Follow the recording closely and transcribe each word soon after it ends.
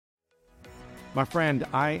My friend,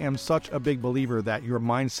 I am such a big believer that your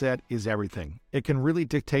mindset is everything. It can really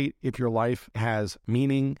dictate if your life has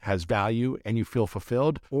meaning, has value, and you feel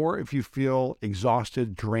fulfilled, or if you feel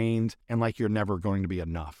exhausted, drained, and like you're never going to be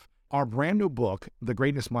enough. Our brand new book, The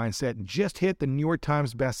Greatness Mindset, just hit the New York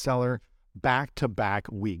Times bestseller back-to-back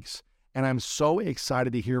weeks. And I'm so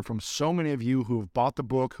excited to hear from so many of you who've bought the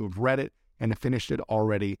book, who've read it, and finished it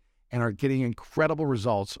already, and are getting incredible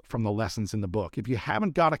results from the lessons in the book. If you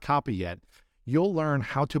haven't got a copy yet, you'll learn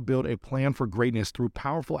how to build a plan for greatness through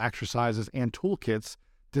powerful exercises and toolkits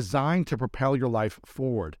designed to propel your life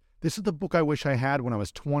forward. This is the book I wish I had when I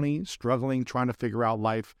was 20, struggling, trying to figure out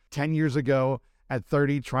life. 10 years ago, at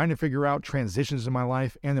 30, trying to figure out transitions in my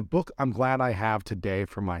life, and the book I'm glad I have today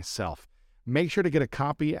for myself. Make sure to get a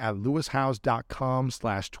copy at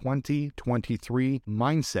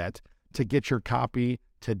lewishowes.com/2023mindset to get your copy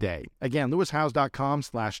today. Again,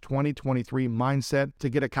 lewishowes.com/2023mindset to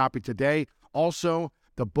get a copy today. Also,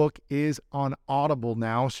 the book is on Audible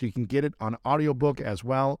now, so you can get it on audiobook as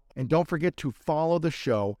well. And don't forget to follow the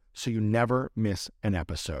show so you never miss an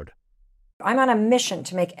episode. I'm on a mission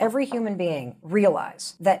to make every human being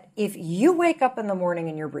realize that if you wake up in the morning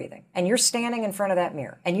and you're breathing and you're standing in front of that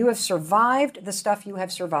mirror and you have survived the stuff you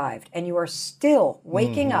have survived and you are still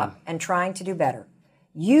waking up and trying to do better,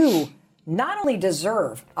 you not only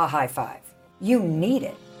deserve a high five, you need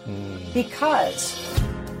it. Because...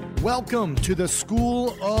 Welcome to the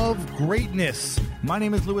School of Greatness. My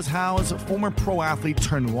name is Lewis Howes, former pro athlete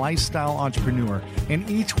turned lifestyle entrepreneur, and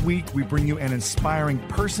each week we bring you an inspiring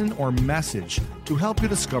person or message to help you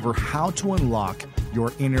discover how to unlock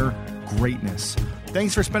your inner greatness.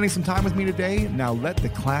 Thanks for spending some time with me today. Now let the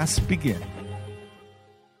class begin.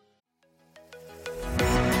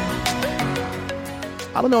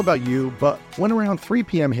 I don't know about you, but when around 3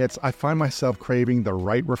 p.m. hits, I find myself craving the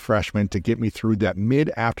right refreshment to get me through that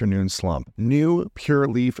mid-afternoon slump. New Pure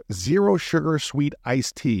Leaf Zero Sugar Sweet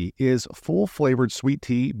Iced Tea is full-flavored sweet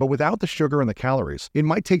tea, but without the sugar and the calories. It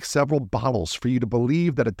might take several bottles for you to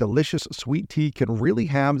believe that a delicious sweet tea can really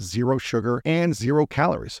have zero sugar and 0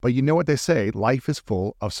 calories. But you know what they say, life is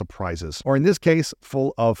full of surprises, or in this case,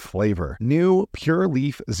 full of flavor. New Pure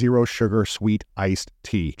Leaf Zero Sugar Sweet Iced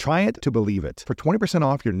Tea. Try it to believe it. For 20%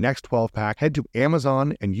 off your next 12-pack, head to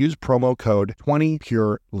Amazon and use promo code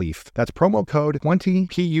 20PureLeaf. That's promo code 20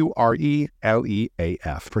 PURELEAF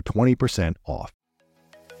for 20% off.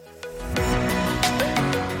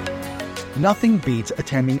 Nothing beats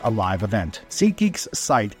attending a live event. SeatGeek's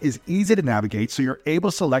site is easy to navigate, so you're able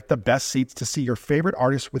to select the best seats to see your favorite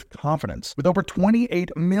artists with confidence. With over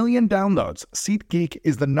 28 million downloads, SeatGeek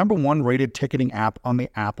is the #1 rated ticketing app on the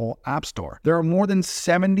Apple App Store. There are more than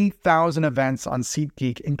 70,000 events on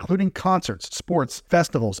SeatGeek, including concerts, sports,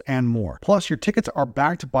 festivals, and more. Plus, your tickets are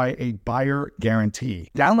backed by a buyer guarantee.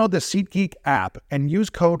 Download the SeatGeek app and use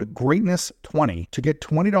code GREATNESS20 to get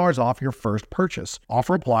 $20 off your first purchase.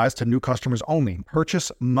 Offer applies to new customers only. Purchase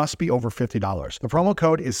must be over $50. The promo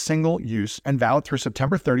code is single use and valid through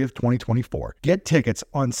September 30th, 2024. Get tickets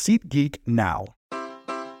on SeatGeek now.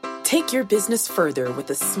 Take your business further with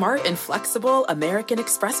the smart and flexible American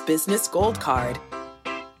Express Business Gold Card.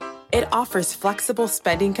 It offers flexible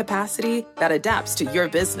spending capacity that adapts to your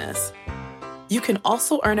business. You can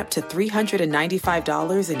also earn up to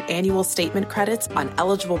 $395 in annual statement credits on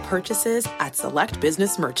eligible purchases at select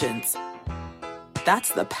business merchants.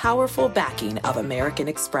 That's the powerful backing of American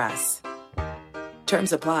Express.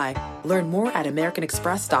 Terms apply. Learn more at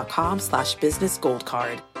americanexpress.com/business gold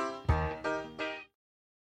card.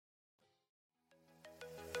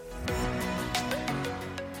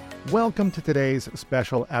 Welcome to today's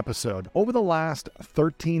special episode. Over the last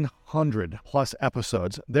 1,300 plus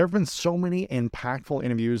episodes, there have been so many impactful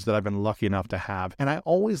interviews that I've been lucky enough to have, and I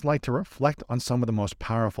always like to reflect on some of the most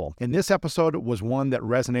powerful. And this episode was one that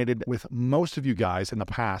resonated with most of you guys in the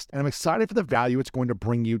past, and I'm excited for the value it's going to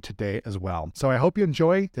bring you today as well. So I hope you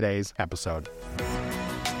enjoy today's episode.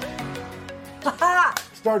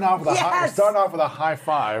 Starting off with a high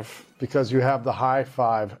five, because you have the high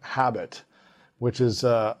five habit, which is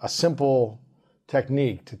a simple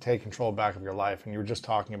technique to take control back of your life. And you were just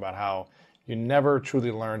talking about how you never truly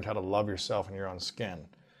learned how to love yourself in your own skin.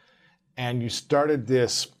 And you started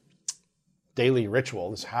this daily ritual,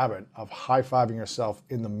 this habit of high-fiving yourself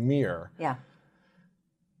in the mirror. Yeah.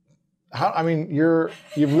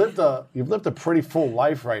 You've lived a pretty full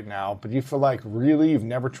life right now, but you feel like really you've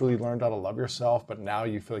never truly learned how to love yourself, but now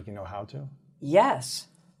you feel like you know how to? Yes,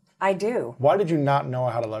 I do. Why did you not know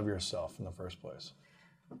how to love yourself in the first place?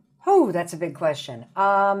 Oh, that's a big question.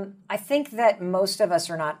 I think that most of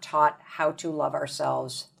us are not taught how to love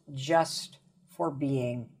ourselves just for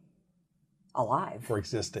being alive. For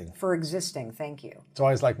existing. For existing, thank you. It's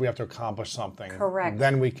always like we have to accomplish something. Correct.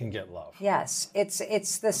 Then we can get love. Yes,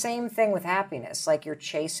 it's the same thing with happiness. Like you're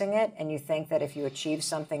chasing it and you think that if you achieve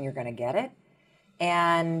something, you're going to get it.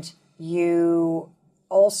 And you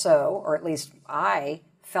also, or at least I,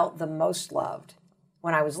 felt the most loved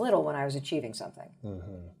when I was little, when I was achieving something.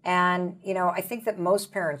 And, you know, I think that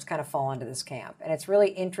most parents kind of fall into this camp. And it's really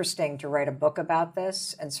interesting to write a book about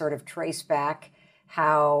this and sort of trace back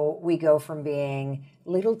how we go from being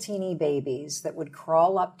little teeny babies that would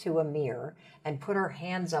crawl up to a mirror and put our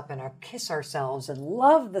hands up and kiss ourselves and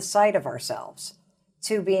love the sight of ourselves,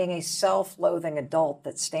 to being a self-loathing adult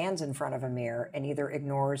that stands in front of a mirror and either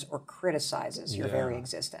ignores or criticizes your very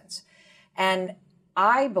existence. And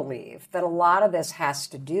I believe that a lot of this has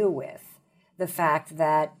to do with the fact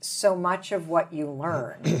that so much of what you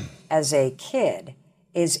learn as a kid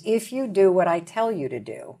is, if you do what I tell you to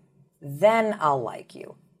do, then I'll like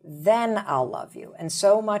you, then I'll love you. And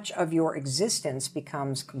so much of your existence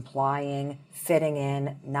becomes complying, fitting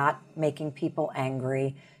in, not making people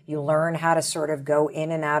angry. You learn how to sort of go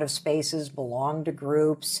in and out of spaces, belong to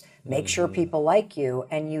groups, make sure people like you,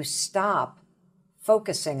 and you stop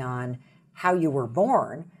focusing on how you were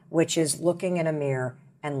born, which is looking in a mirror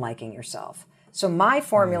and liking yourself. So my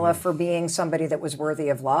formula for being somebody that was worthy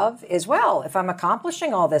of love is, well, if I'm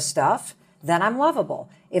accomplishing all this stuff, then I'm lovable.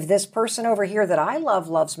 If this person over here that I love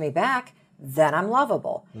loves me back, then I'm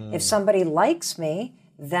lovable. If somebody likes me,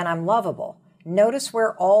 then I'm lovable. Notice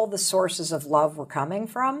where all the sources of love were coming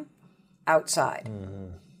from? Outside.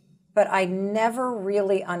 But I never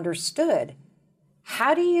really understood,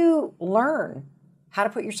 how do you learn how to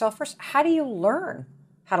put yourself first? How do you learn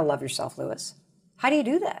how to love yourself, Lewis? How do you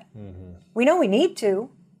do that? We know we need to,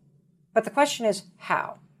 but the question is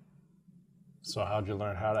how? So how'd you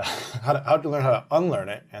learn how'd you learn how to unlearn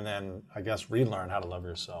it, and then I guess relearn how to love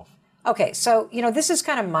yourself? Okay, so this is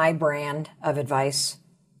kind of my brand of advice.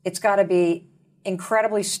 It's got to be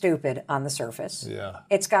incredibly stupid on the surface. Yeah.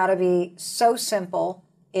 It's got to be so simple,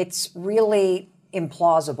 it's really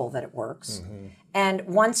implausible that it works. And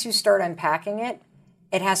once you start unpacking it,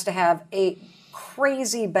 it has to have a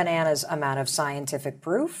crazy bananas amount of scientific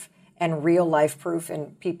proof and real life proof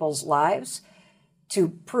in people's lives to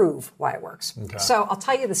prove why it works. Okay. So I'll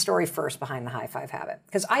tell you the story first behind the high five habit,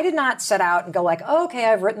 because I did not set out and go like, oh, okay,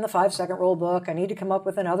 I've written the 5-second rule book, I need to come up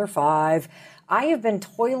with another 5. I have been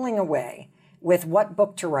toiling away with what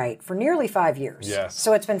book to write for nearly 5 years. Yes.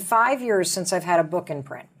 So it's been 5 years since I've had a book in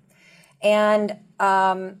print. And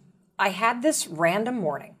I had this random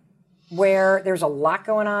morning where there's a lot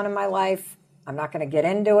going on in my life. I'm not going to get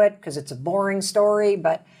into it because it's a boring story,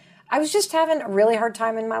 but I was just having a really hard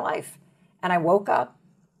time in my life. And I woke up,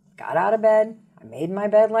 got out of bed, I made my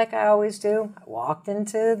bed like I always do. I walked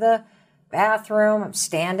into the bathroom, I'm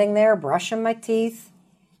standing there brushing my teeth,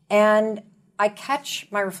 and I catch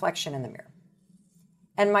my reflection in the mirror.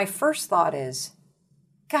 And my first thought is,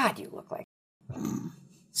 God, you look like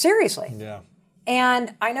seriously. Yeah.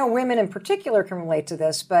 And I know women in particular can relate to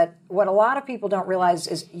this, but what a lot of people don't realize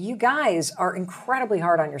is you guys are incredibly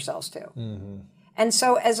hard on yourselves too. And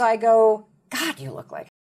so as I go, God, you look like,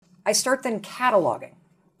 I start then cataloging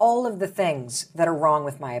all of the things that are wrong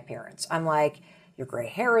with my appearance. I'm like, your gray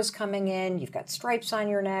hair is coming in, you've got stripes on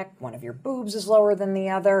your neck, one of your boobs is lower than the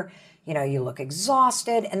other, you look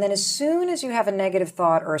exhausted. And then as soon as you have a negative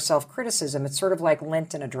thought or a self-criticism, it's sort of like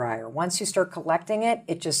lint in a dryer. Once you start collecting it,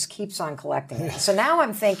 it just keeps on collecting it. So now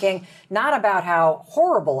I'm thinking not about how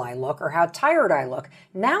horrible I look or how tired I look.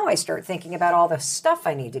 Now I start thinking about all the stuff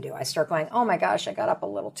I need to do. I start going, oh my gosh, I got up a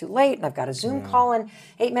little too late and I've got a Zoom call in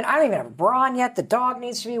 8 minutes. I don't even have a bra on yet. The dog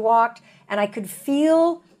needs to be walked. And I could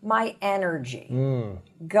feel my energy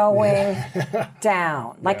going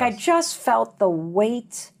down. Like I just felt the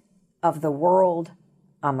weight of the world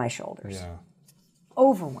on my shoulders. Yeah.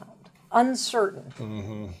 Overwhelmed, uncertain.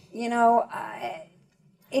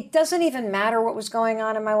 It doesn't even matter what was going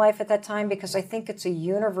on in my life at that time, because I think it's a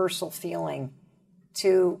universal feeling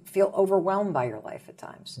to feel overwhelmed by your life at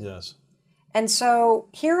times. Yes. And so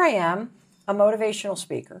here I am, a motivational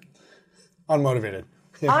speaker. Unmotivated.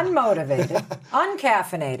 Unmotivated,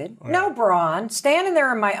 uncaffeinated, no bra on, standing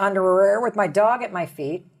there in my underwear with my dog at my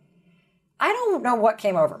feet. I don't know what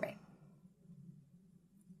came over me.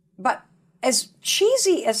 But as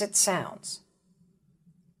cheesy as it sounds,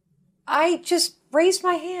 I just raised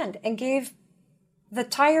my hand and gave the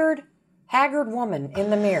tired, haggard woman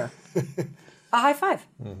in the mirror a high five.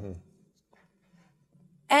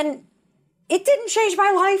 And it didn't change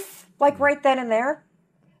my life like right then and there.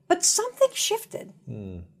 But something shifted.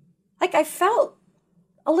 Like I felt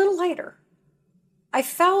a little lighter. I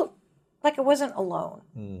felt like I wasn't alone.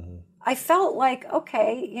 I felt like,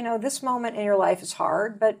 okay, this moment in your life is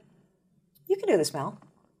hard, but you can do this, Mel.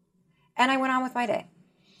 And I went on with my day.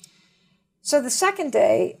 So the second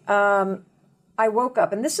day, I woke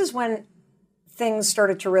up, and this is when things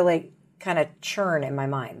started to really kind of churn in my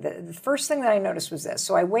mind. The first thing that I noticed was this.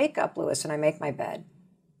 So I wake up, Lewis, and I make my bed.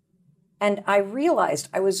 And I realized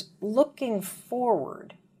I was looking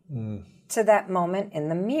forward to that moment in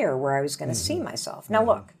the mirror where I was going to see myself. Now,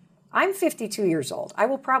 look, I'm 52 years old. I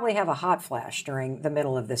will probably have a hot flash during the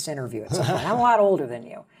middle of this interview at some point. I'm a lot older than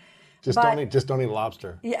you. Just don't eat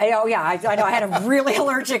lobster. Yeah, oh, yeah, I know. I had a really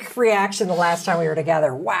allergic reaction the last time we were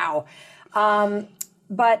together. Wow.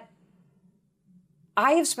 But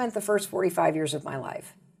I have spent the first 45 years of my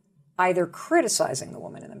life either criticizing the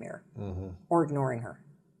woman in the mirror or ignoring her.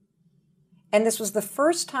 And this was the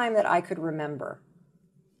first time that I could remember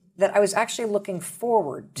that I was actually looking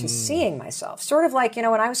forward to seeing myself. Sort of like, when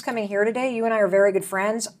I was coming here today, you and I are very good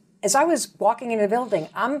friends. As I was walking into the building,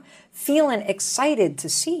 I'm feeling excited to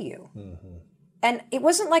see you. And it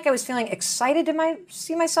wasn't like I was feeling excited to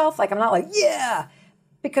see myself. Like, I'm not like, yeah,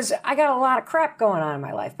 because I got a lot of crap going on in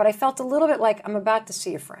my life. But I felt a little bit like I'm about to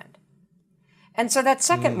see a friend. And so that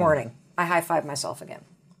second morning, I high-fived myself again.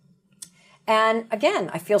 And again,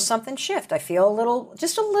 I feel something shift. I feel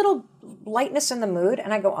just a little lightness in the mood,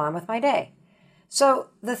 and I go on with my day. So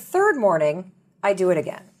the third morning, I do it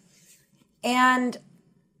again. And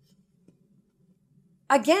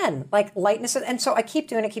again, like lightness. And so I keep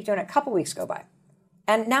doing it. A couple weeks go by.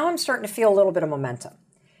 And now I'm starting to feel a little bit of momentum.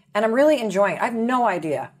 And I'm really enjoying it. I have no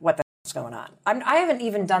idea what the hell's going on. I haven't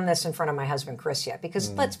even done this in front of my husband, Chris, yet,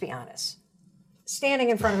 because let's be honest. Standing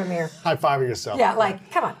in front of a mirror. High-fiving yourself. Yeah,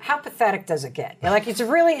 like, come on, how pathetic does it get? You're like, is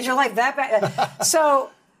your life that bad? So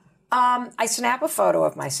I snap a photo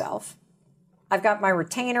of myself. I've got my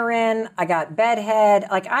retainer in. I got bed head.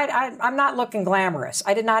 Like, I'm not looking glamorous.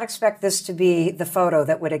 I did not expect this to be the photo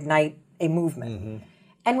that would ignite a movement.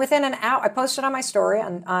 And within an hour, I posted on my story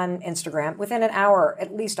on Instagram. Within an hour,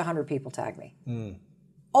 at least 100 people tagged me.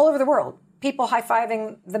 All over the world. People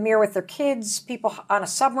high-fiving the mirror with their kids, people on a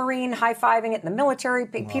submarine high-fiving it in the military,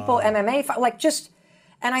 people MMA,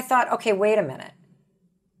 and I thought, okay, wait a minute.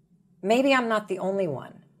 Maybe I'm not the only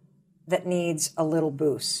one that needs a little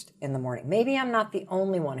boost in the morning. Maybe I'm not the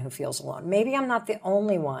only one who feels alone. Maybe I'm not the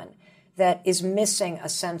only one that is missing a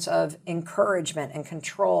sense of encouragement and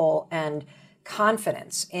control and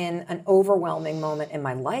confidence in an overwhelming moment in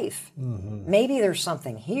my life. Maybe there's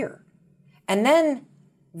something here. And then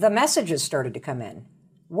the messages started to come in.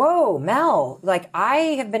 Whoa, Mel, like I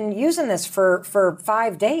have been using this for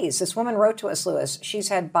 5 days. This woman wrote to us, Lewis. She's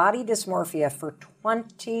had body dysmorphia for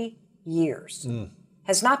 20 years.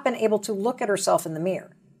 Has not been able to look at herself in the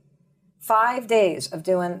mirror. 5 days of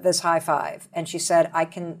doing this high five. And she said, I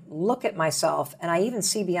can look at myself and I even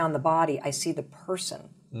see beyond the body. I see the person.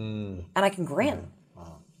 And I can grin.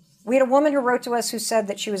 We had a woman who wrote to us who said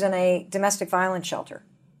that she was in a domestic violence shelter.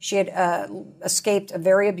 She had escaped a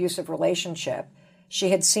very abusive relationship. She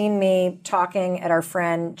had seen me talking at our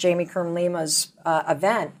friend Jamie Kern Lima's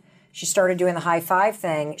event. She started doing the high five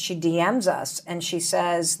thing. She DMs us and she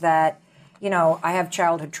says that, I have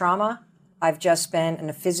childhood trauma. I've just been in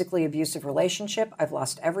a physically abusive relationship. I've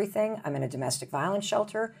lost everything. I'm in a domestic violence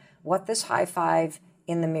shelter. What this high five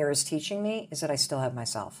in the mirror is teaching me is that I still have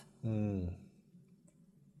myself. And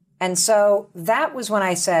so that was when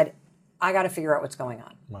I said, I got to figure out what's going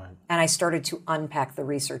on. Right. And I started to unpack the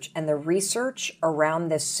research. And the research around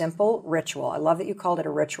this simple ritual, I love that you called it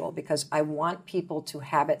a ritual because I want people to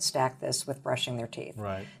habit stack this with brushing their teeth.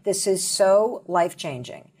 Right. This is so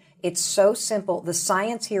life-changing. It's so simple. The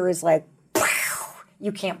science here is like,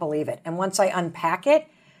 you can't believe it. And once I unpack it,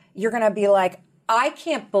 you're going to be like, I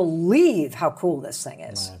can't believe how cool this thing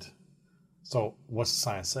is. Right. So what's the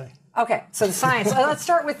science say? Okay, so the science. Let's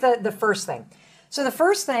start with the first thing. So the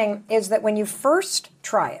first thing is that when you first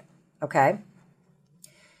try it, okay,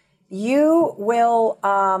 you will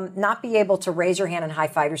not be able to raise your hand and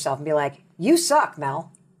high-five yourself and be like, you suck,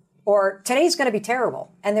 Mel, or today's going to be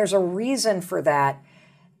terrible. And there's a reason for that.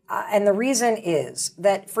 And the reason is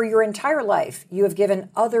that for your entire life, you have given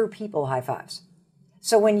other people high fives.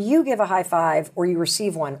 So when you give a high five or you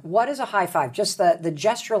receive one, what is a high five? Just the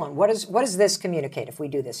gesture alone. What does this communicate if we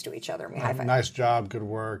do this to each other and we high five? Nice job, good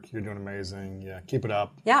work, you're doing amazing. Yeah, keep it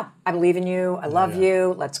up. Yeah, I believe in you, I love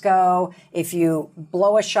you, let's go. If you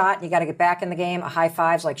blow a shot and you got to get back in the game, a high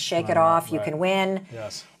five's like shake it off, you can win.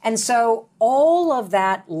 Yes. And so all of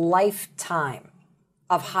that lifetime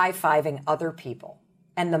of high fiving other people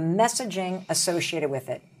and the messaging associated with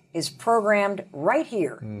it is programmed right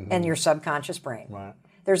here in your subconscious brain. Right.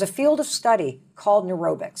 There's a field of study called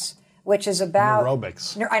neurobics, which is about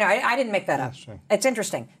aerobics. I know, I didn't make that up. True. It's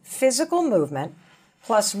interesting. Physical movement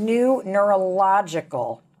plus new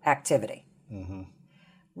neurological activity. Mm-hmm.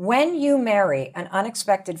 When you marry an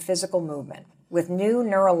unexpected physical movement with new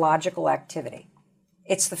neurological activity,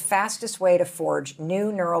 it's the fastest way to forge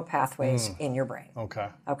new neural pathways in your brain. Okay.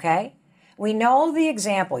 Okay? We know the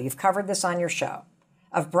example, you've covered this on your show,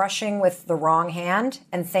 of brushing with the wrong hand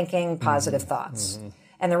and thinking positive thoughts. Mm-hmm.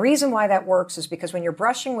 And the reason why that works is because when you're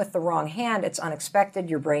brushing with the wrong hand, it's unexpected,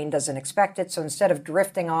 your brain doesn't expect it, so instead of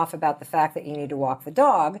drifting off about the fact that you need to walk the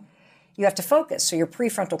dog, you have to focus, so your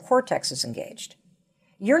prefrontal cortex is engaged.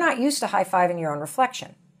 You're not used to high-fiving your own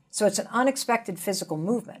reflection, so it's an unexpected physical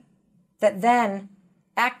movement that then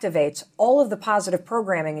activates all of the positive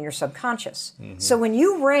programming in your subconscious. Mm-hmm. So when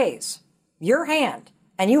you raise your hand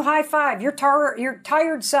and you high-five your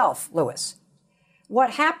tired self, Lewis,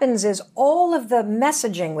 what happens is all of the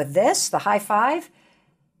messaging with this, the high five,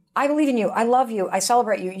 I believe in you, I love you, I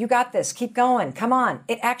celebrate you, you got this, keep going, come on.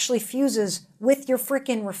 It actually fuses with your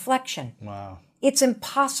freaking reflection. Wow. It's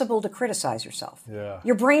impossible to criticize yourself. Yeah.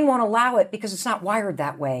 Your brain won't allow it because it's not wired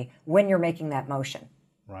that way when you're making that motion.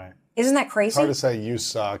 Right. Isn't that crazy? It's hard to say you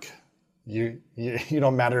suck. You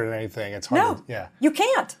don't matter to anything. It's hard to, yeah. You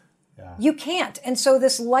can't. Yeah. You can't. And so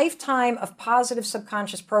this lifetime of positive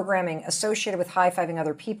subconscious programming associated with high-fiving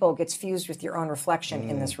other people gets fused with your own reflection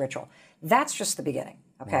in this ritual. That's just the beginning,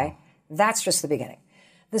 okay? Wow. That's just the beginning.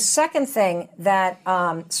 The second thing that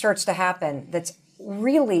starts to happen that's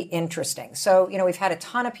really interesting. So, we've had a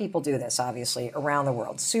ton of people do this, obviously, around the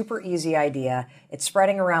world. Super easy idea. It's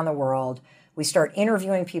spreading around the world. We start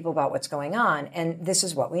interviewing people about what's going on, and this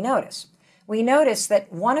is what we notice. We notice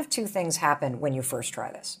that one of two things happen when you first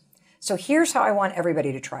try this. So here's how I want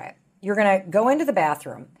everybody to try it. You're going to go into the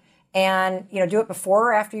bathroom and, do it before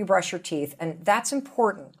or after you brush your teeth. And that's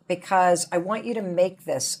important because I want you to make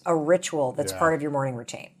this a ritual that's part of your morning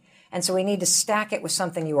routine. And so we need to stack it with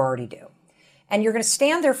something you already do. And you're going to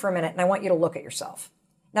stand there for a minute and I want you to look at yourself.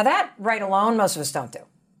 Now that right alone, most of us don't do.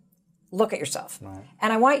 Look at yourself. Right.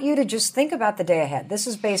 And I want you to just think about the day ahead. This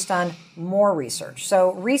is based on more research.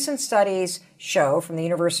 So recent studies show from the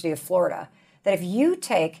University of Florida that if you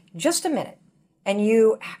take just a minute and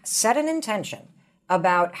you set an intention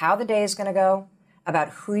about how the day is going to go, about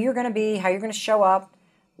who you're going to be, how you're going to show up,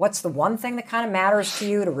 what's the one thing that kind of matters to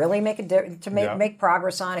you to really make make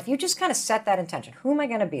progress on, if you just kind of set that intention, who am I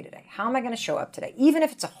going to be today? How am I going to show up today? Even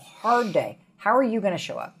if it's a hard day, how are you going to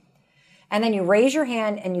show up? And then you raise your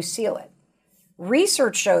hand and you seal it.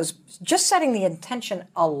 Research shows just setting the intention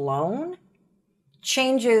alone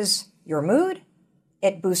changes your mood.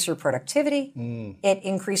 It boosts your productivity. It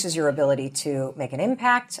increases your ability to make an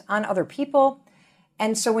impact on other people.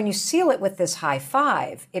 And so when you seal it with this high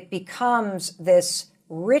five, it becomes this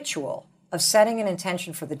ritual of setting an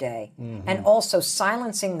intention for the day and also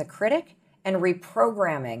silencing the critic and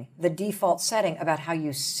reprogramming the default setting about how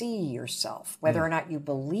you see yourself, whether or not you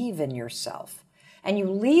believe in yourself. And you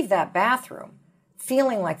leave that bathroom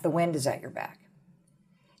feeling like the wind is at your back.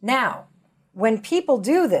 Now, when people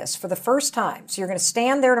do this for the first time, so you're going to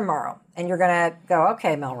stand there tomorrow and you're going to go,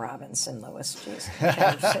 okay, Mel Robbins and Lewis, jeez, okay,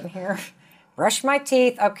 I'm sitting here, brush my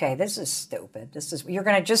teeth. Okay, this is stupid. You're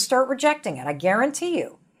going to just start rejecting it. I guarantee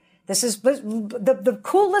you. This is the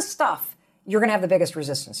coolest stuff you're going to have the biggest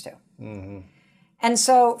resistance to. Mm-hmm. And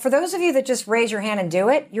so for those of you that just raise your hand and do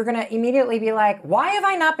it, you're going to immediately be like, why have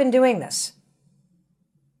I not been doing this?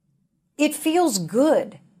 It feels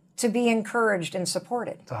good to be encouraged and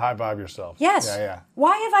supported. To high five yourself. Yes. Yeah.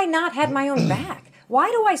 Why have I not had my own back?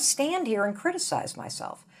 Why do I stand here and criticize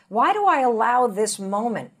myself? Why do I allow this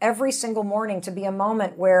moment every single morning to be a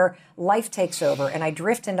moment where life takes over and I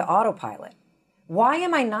drift into autopilot? Why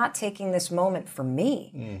am I not taking this moment for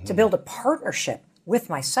me to build a partnership with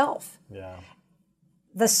myself? Yeah.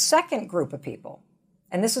 The second group of people,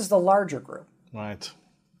 and this is the larger group, right,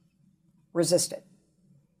 resist it.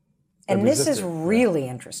 And this is really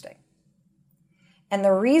interesting. And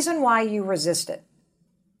the reason why you resist it,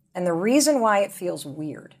 and the reason why it feels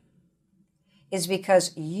weird, is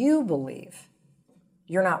because you believe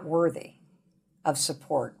you're not worthy of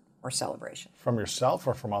support or celebration. From yourself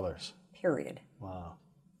or from others? Period. Wow.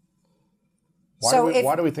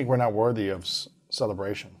 Why do we think we're not worthy of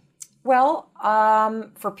celebration? Well,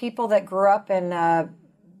 for people that grew up in a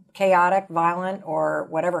chaotic, violent, or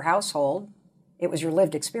whatever household, it was your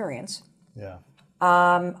lived experience. Yeah.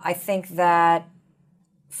 I think that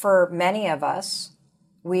for many of us,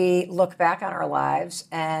 we look back on our lives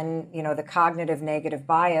and, the cognitive negative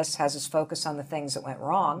bias has us focus on the things that went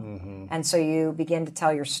wrong. Mm-hmm. And so you begin to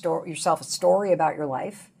tell yourself a story about your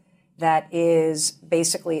life that is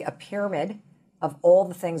basically a pyramid of all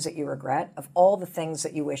the things that you regret, of all the things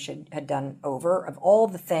that you wish had done over, of all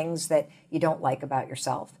the things that you don't like about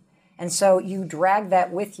yourself. And so you drag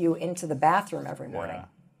that with you into the bathroom every morning.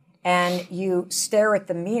 And you stare at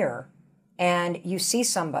the mirror and you see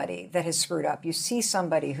somebody that has screwed up. You see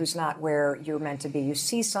somebody who's not where you're meant to be. You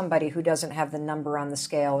see somebody who doesn't have the number on the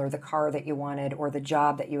scale or the car that you wanted or the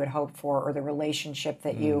job that you had hoped for or the relationship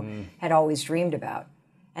that you had always dreamed about.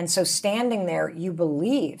 And so standing there, you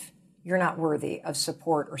believe you're not worthy of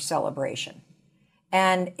support or celebration.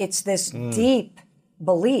 And it's this deep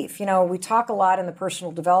belief. You know, we talk a lot in the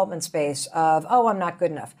personal development space of, oh, I'm not good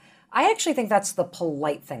enough. I actually think that's the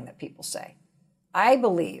polite thing that people say. I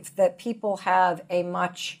believe that people have a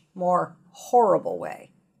much more horrible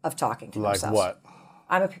way of talking to themselves. Like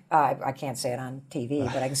what? I can't say it on TV,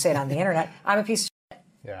 but I can say it on the internet. I'm a piece of shit.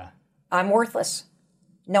 Yeah. I'm worthless.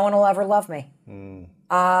 No one will ever love me.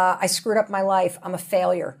 I screwed up my life. I'm a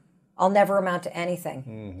failure. I'll never amount to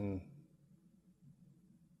anything.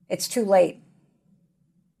 It's too late.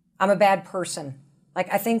 I'm a bad person.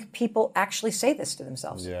 Like, I think people actually say this to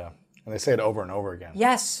themselves. Yeah. And they say it over and over again.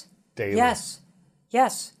 Yes. Daily.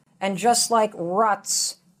 Yes. And just like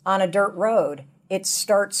ruts on a dirt road, it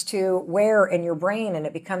starts to wear in your brain and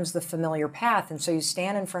it becomes the familiar path. And so you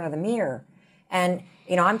stand in front of the mirror and,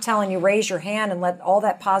 you know, I'm telling you, raise your hand and let all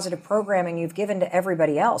that positive programming you've given to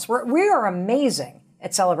everybody else. We are amazing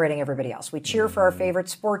at celebrating everybody else. We cheer for our favorite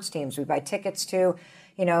sports teams. We buy tickets to,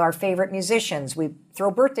 you know, our favorite musicians. We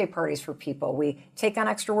throw birthday parties for people. We take on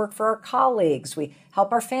extra work for our colleagues. We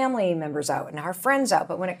help our family members out and our friends out.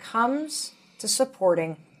 But when it comes to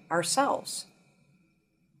supporting ourselves,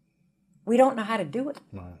 we don't know how to do it.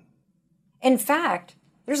 Right. In fact,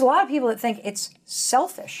 there's a lot of people that think it's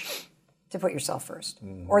selfish to put yourself first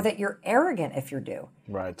or that you're arrogant if you're due.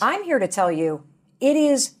 Right. I'm here to tell you it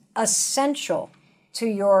is essential to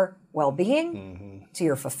your well-being, to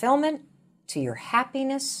your fulfillment, to your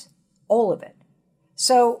happiness, all of it.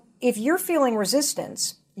 So if you're feeling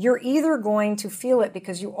resistance, you're either going to feel it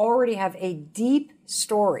because you already have a deep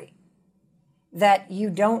story that you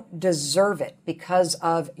don't deserve it because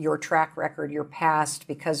of your track record, your past,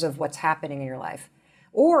 because of what's happening in your life.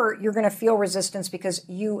 Or you're going to feel resistance because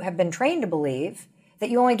you have been trained to believe that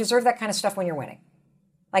you only deserve that kind of stuff when you're winning.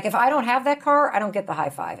 Like, if I don't have that car, I don't get the high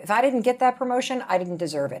five. If I didn't get that promotion, I didn't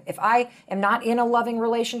deserve it. If I am not in a loving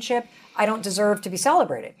relationship, I don't deserve to be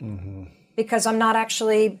celebrated because I'm not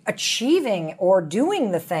actually achieving or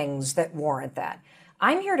doing the things that warrant that.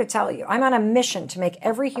 I'm here to tell you, I'm on a mission to make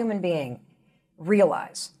every human being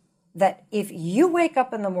realize that if you wake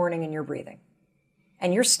up in the morning and you're breathing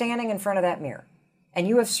and you're standing in front of that mirror and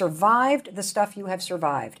you have survived the stuff you have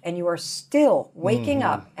survived and you are still waking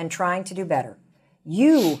up and trying to do better,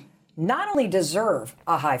 you not only deserve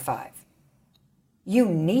a high five, you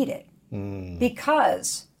need it.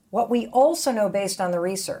 Because what we also know based on the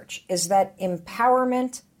research is that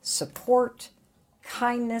empowerment, support,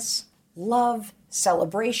 kindness, love,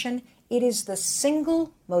 celebration, it is the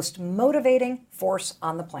single most motivating force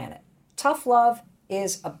on the planet. Tough love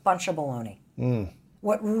is a bunch of baloney.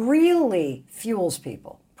 What really fuels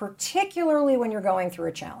people, particularly when you're going through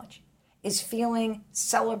a challenge, is feeling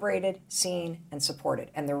celebrated, seen, and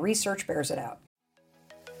supported. And the research bears it out.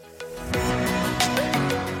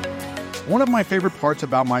 One of my favorite parts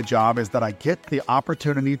about my job is that I get the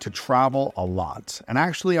opportunity to travel a lot. And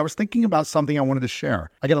actually, I was thinking about something I wanted to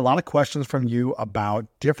share. I get a lot of questions from you about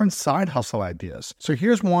different side hustle ideas. So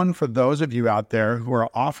here's one for those of you out there who are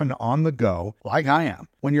often on the go, like I am.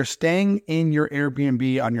 When you're staying in your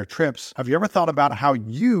Airbnb on your trips, have you ever thought about how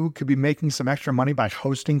you could be making some extra money by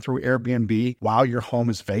hosting through Airbnb while your home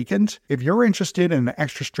is vacant? If you're interested in an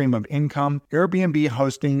extra stream of income, Airbnb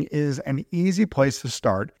hosting is an easy place to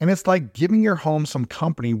start, and it's like giving your home some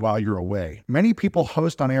company while you're away. Many people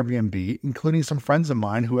host on Airbnb, including some friends of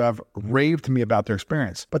mine who have raved to me about their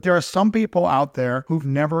experience. But there are some people out there who've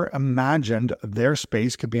never imagined their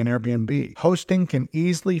space could be an Airbnb. Hosting can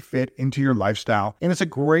easily fit into your lifestyle, and it's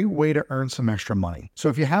a great way to earn some extra money. So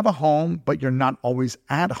if you have a home, but you're not always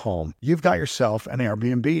at home, you've got yourself an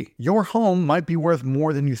Airbnb. Your home might be worth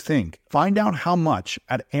more than you think. Find out how much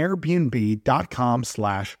at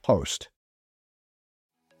airbnb.com/host.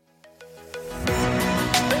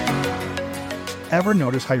 Ever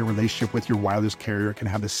notice how your relationship with your wireless carrier can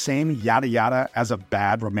have the same yada yada as a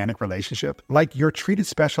bad romantic relationship? Like you're treated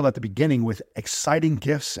special at the beginning with exciting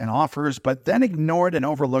gifts and offers, but then ignored and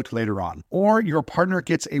overlooked later on. Or your partner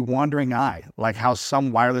gets a wandering eye, like how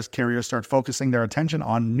some wireless carriers start focusing their attention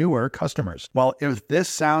on newer customers. Well, if this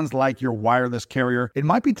sounds like your wireless carrier, it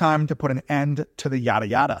might be time to put an end to the yada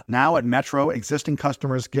yada. Now at Metro, existing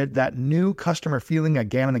customers get that new customer feeling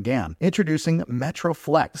again and again. Introducing Metro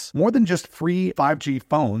Flex. More than just free 5G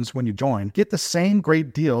phones when you join, get the same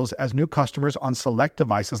great deals as new customers on select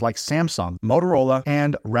devices like Samsung, Motorola,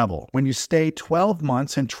 and Rebel when you stay 12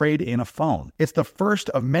 months and trade in a phone. It's the first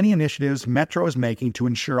of many initiatives Metro is making to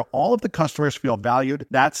ensure all of the customers feel valued.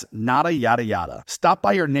 That's not a yada yada. Stop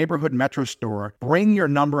by your neighborhood Metro store, bring your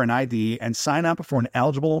number and ID, and sign up for an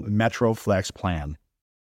eligible Metro Flex plan.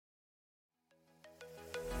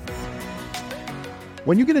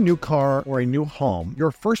 When you get a new car or a new home, your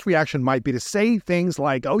first reaction might be to say things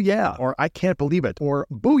like, oh yeah, or I can't believe it, or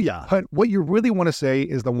booyah. But what you really want to say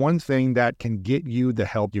is the one thing that can get you the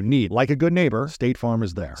help you need. Like a good neighbor, State Farm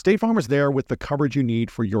is there. State Farm is there with the coverage you need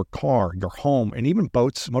for your car, your home, and even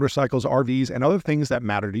boats, motorcycles, RVs, and other things that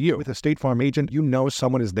matter to you. With a State Farm agent, you know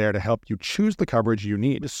someone is there to help you choose the coverage you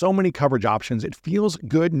need. With so many coverage options, it feels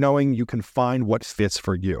good knowing you can find what fits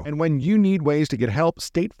for you. And when you need ways to get help,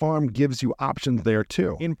 State Farm gives you options there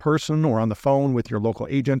too. In person or on the phone with your local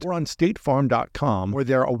agent or on statefarm.com, where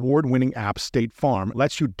their award-winning app State Farm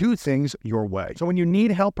lets you do things your way. So when you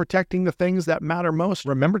need help protecting the things that matter most,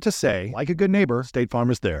 remember to say, like a good neighbor, State Farm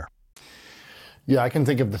is there. Yeah, I can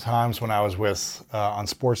think of the times when I was with on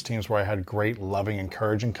sports teams where I had great, loving,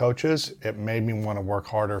 encouraging coaches. It made me want to work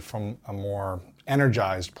harder from a more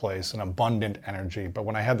energized place, an abundant energy. But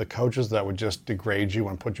when I had the coaches that would just degrade you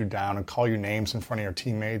and put you down and call you names in front of your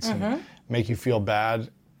teammates and make you feel bad,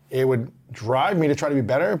 it would drive me to try to be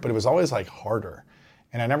better, but it was always like harder.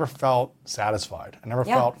 And I never felt satisfied. I never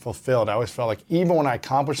felt fulfilled. I always felt like even when I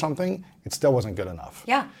accomplished something, it still wasn't good enough.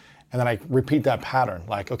 Yeah. And then I repeat that pattern.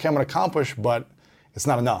 Like, okay, I'm going to accomplish, but it's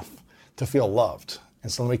not enough to feel loved.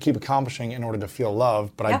 And so let me keep accomplishing in order to feel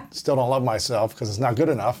loved, but I still don't love myself because it's not good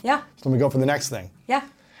enough. Yeah. So let me go for the next thing. Yeah,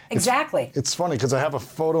 exactly. It's funny because I have a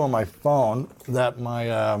photo on my phone that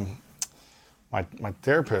my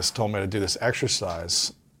therapist told me to do this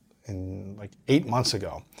exercise in like 8 months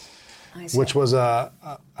ago, which was a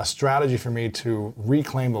strategy for me to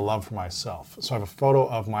reclaim the love for myself. So I have a photo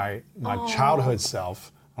of my childhood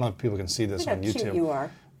self. I don't know if people can see this on YouTube. Look how cute you are.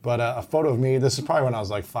 But a photo of me, this is probably when I was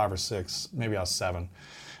like 5 or 6, maybe I was 7.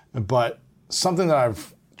 But something that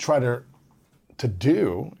I've tried to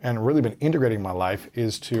do and really been integrating in my life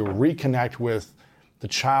is to reconnect with the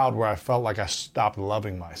child where I felt like I stopped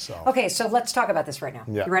loving myself. Okay, so let's talk about this right now.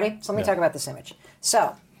 Yeah. You ready? So let me talk about this image.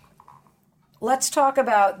 So let's talk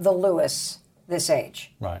about the Lewis this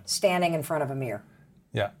age. Right. Standing in front of a mirror.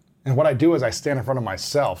 Yeah. And what I do is I stand in front of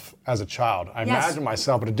myself as a child. I imagine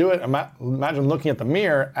myself, but to do it, imagine looking at the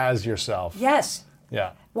mirror as yourself. Yes.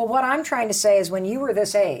 Yeah. Well, what I'm trying to say is when you were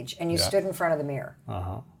this age and you stood in front of the mirror,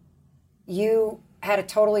 you had a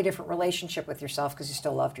totally different relationship with yourself because you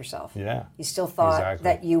still loved yourself. Yeah. You still thought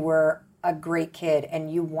that you were a great kid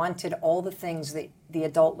and you wanted all the things that the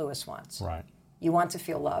adult Lewis wants. Right. You want to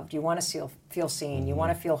feel loved. You want to feel seen. You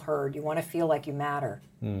want to feel heard. You want to feel like you matter.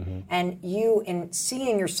 And you, in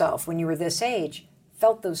seeing yourself when you were this age,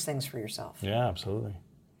 felt those things for yourself. Yeah, absolutely.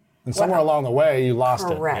 And somewhere along the way, you lost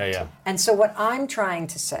it. Correct. Yeah. And so what I'm trying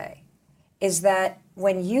to say is that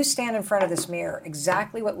when you stand in front of this mirror,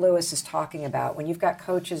 exactly what Lewis is talking about, when you've got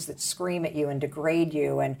coaches that scream at you and degrade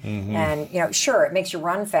you and you know, sure, it makes you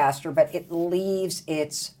run faster, but it leaves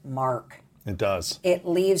its mark. It does. It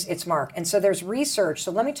leaves its mark. And so there's research.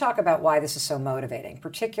 So let me talk about why this is so motivating,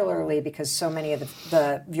 particularly because so many of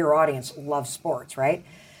your audience love sports, right?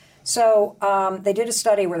 So they did a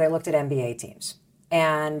study where they looked at NBA teams.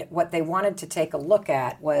 And what they wanted to take a look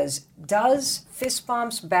at was, does fist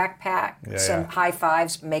bumps, backpacks, and high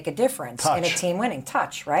fives make a difference in a team winning?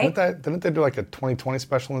 Touch, right? Didn't they do like a 2020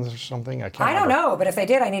 special or something? I don't know, but if they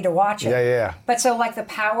did, I need to watch it. Yeah. But so like the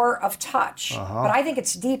power of touch. But I think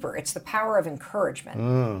it's deeper. It's the power of encouragement.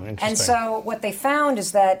 Interesting. And so what they found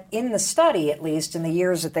is that in the study, at least in the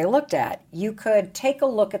years that they looked at, you could take a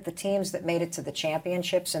look at the teams that made it to the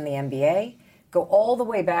championships in the NBA, go all the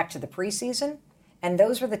way back to the preseason, and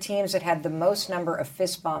those were the teams that had the most number of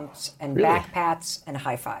fist bumps and back pats and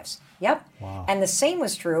high fives. Yep. Wow. And the same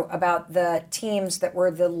was true about the teams that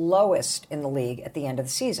were the lowest in the league at the end of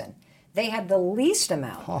the season. They had the least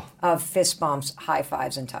amount of fist bumps, high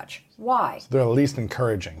fives, and touch. Why? So they're the least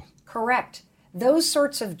encouraging. Correct. Those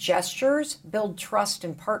sorts of gestures build trust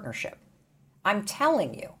and partnership. I'm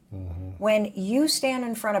telling you, when you stand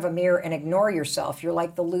in front of a mirror and ignore yourself, you're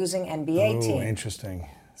like the losing NBA team. Interesting.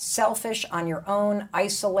 Selfish, on your own,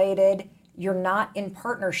 isolated. You're not in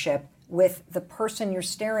partnership with the person you're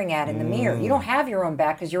staring at in the mirror. You don't have your own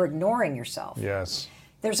back because you're ignoring yourself. Yes.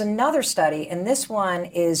 There's another study, and this one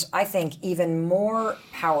is, I think, even more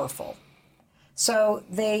powerful. So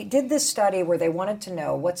they did this study where they wanted to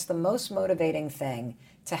know what's the most motivating thing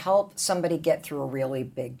to help somebody get through a really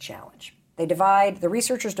big challenge. The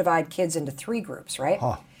researchers divide kids into 3 groups, right?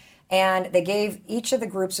 Huh. And they gave each of the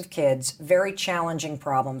groups of kids very challenging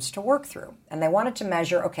problems to work through. And they wanted to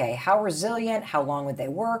measure, okay, how resilient, how long would they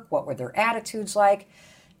work, what were their attitudes like?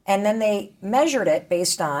 And then they measured it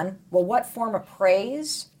based on, well, what form of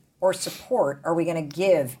praise or support are we going to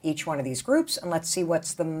give each one of these groups? And let's see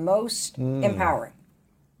what's the most empowering.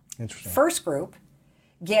 Interesting. First group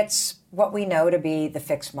gets what we know to be the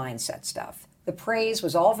fixed mindset stuff. The praise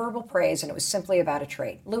was all verbal praise, and it was simply about a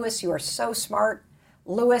trait. Lewis, you are so smart.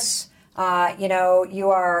 Lewis,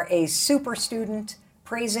 you are a super student,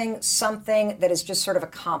 praising something that is just sort of a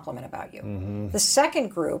compliment about you. The second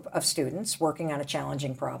group of students working on a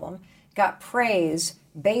challenging problem got praise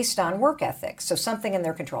based on work ethic, so something in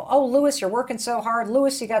their control. Oh, Lewis, you're working so hard.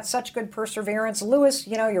 Lewis, you got such good perseverance. Lewis,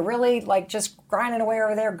 you're really like just grinding away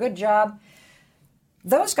over there. Good job.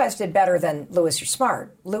 Those guys did better than Lewis, you're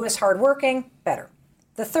smart. Lewis, hardworking, better.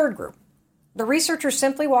 The third group, the researchers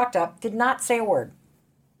simply walked up, did not say a word,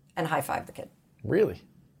 and high-fived the kid. Really?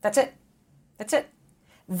 That's it. That's it.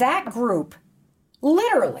 That group,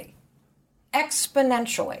 literally,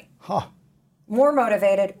 exponentially, more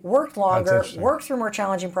motivated, worked longer, worked through more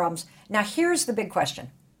challenging problems. Now, here's the big question.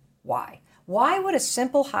 Why? Why would a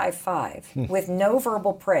simple high five with no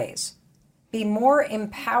verbal praise be more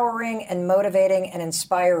empowering and motivating and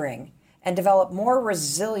inspiring and develop more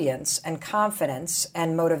resilience and confidence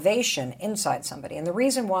and motivation inside somebody? And the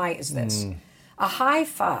reason why is this. A high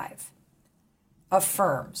five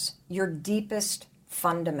affirms your deepest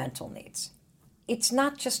fundamental needs. It's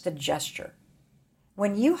not just a gesture.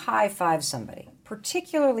 When you high five somebody,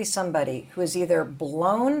 particularly somebody who has either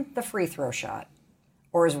blown the free throw shot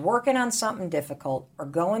or is working on something difficult or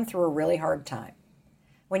going through a really hard time,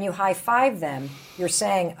 when you high five them, you're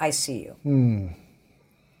saying, I see you.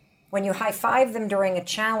 When you high five them during a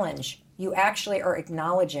challenge, you actually are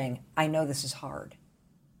acknowledging, I know this is hard.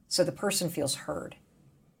 So the person feels heard.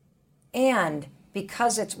 And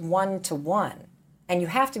because it's one-to-one, and you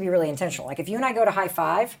have to be really intentional. Like if you and I go to high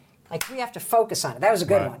five, like we have to focus on it. That was a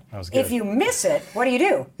good one. That was good. If you miss it, what do?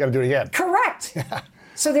 You got to do it again. Correct.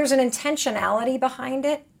 So there's an intentionality behind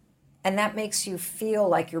it, and that makes you feel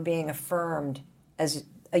like you're being affirmed as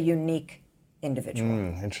a unique individual.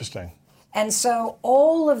 Interesting. And so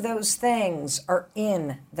all of those things are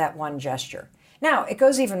in that one gesture. Now, it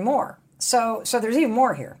goes even more. So there's even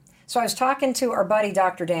more here. So I was talking to our buddy,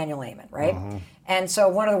 Dr. Daniel Amen, right? And so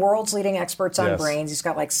one of the world's leading experts on brains. He's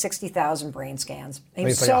got like 60,000 brain scans. I think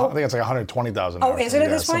it's like 120,000. Oh, is it at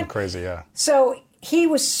this point? Something crazy, yeah. So he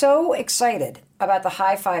was so excited about the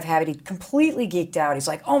high five habit. He completely geeked out. He's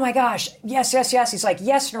like, oh my gosh, yes, yes, yes. He's like,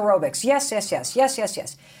 yes, aerobics. Yes, yes, yes, yes, yes,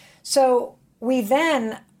 yes. So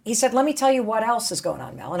he said, let me tell you what else is going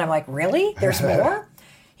on, Mel. And I'm like, really? There's more?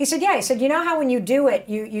 He said, yeah. He said, you know how when you do it,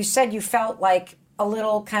 you said you felt like a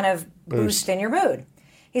little kind of boost in your mood.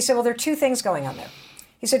 He said, well, there are 2 things going on there.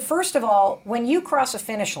 He said, first of all, when you cross a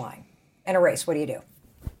finish line in a race, what do?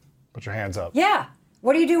 Put your hands up. Yeah.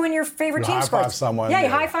 What do you do when your favorite team scores? You high-five someone. Yeah, you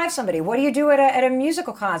high-five somebody. What do you do at a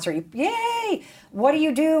musical concert? Yay! What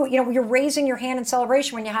do? You're raising your hand in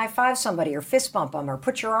celebration when you high-five somebody or fist bump them or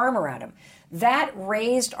put your arm around them. That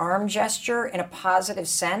raised arm gesture in a positive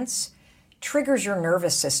sense triggers your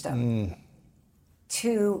nervous system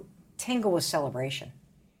to tingle with celebration.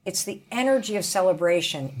 It's the energy of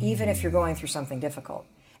celebration, even if you're going through something difficult.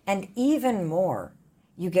 And even more,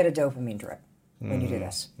 you get a dopamine drip when you do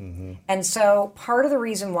this. And so part of the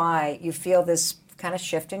reason why you feel this kind of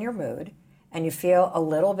shift in your mood and you feel a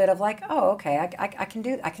little bit of like, oh, okay, I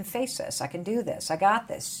can face this, I can do this, I got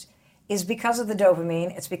this, is because of the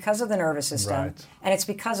dopamine, it's because of the nervous system, and it's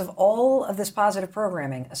because of all of this positive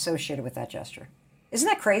programming associated with that gesture. Isn't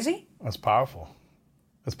that crazy? That's powerful.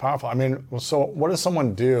 It's powerful. I mean, so what does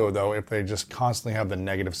someone do, though, if they just constantly have the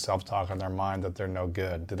negative self-talk in their mind that they're no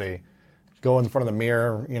good? Do they go in front of the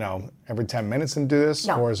mirror, every 10 minutes and do this?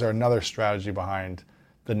 No. Or is there another strategy behind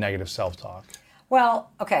the negative self-talk?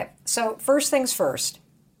 Well, okay. So first things first,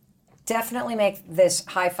 definitely make this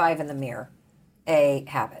high five in the mirror a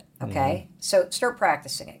habit, okay? So start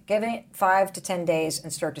practicing it. Give it 5 to 10 days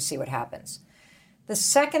and start to see what happens. The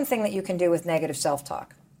second thing that you can do with negative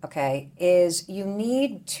self-talk, okay, is you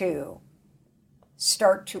need to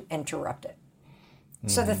start to interrupt it.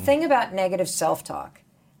 So the thing about negative self-talk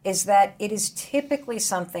is that it is typically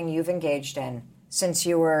something you've engaged in since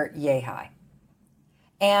you were yay high.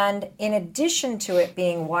 And in addition to it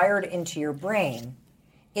being wired into your brain,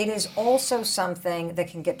 it is also something that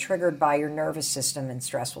can get triggered by your nervous system in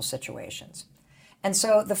stressful situations. And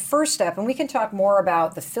so the first step, and we can talk more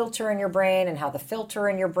about the filter in your brain and how the filter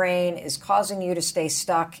in your brain is causing you to stay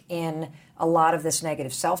stuck in a lot of this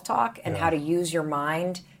negative self-talk and how to use your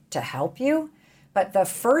mind to help you. But the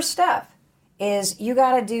first step is you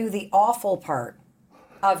got to do the awful part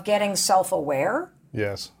of getting self-aware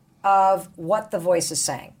of what the voice is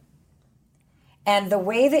saying. And the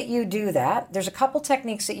way that you do that, there's a couple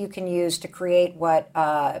techniques that you can use to create what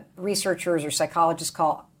researchers or psychologists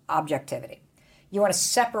call objectivity. You want to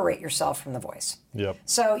separate yourself from the voice. Yep.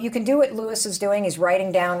 So you can do what Lewis is doing. He's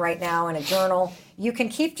writing down right now in a journal. You can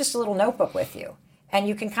keep just a little notebook with you, and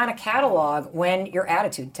you can kind of catalog when your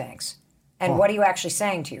attitude tanks. And what are you actually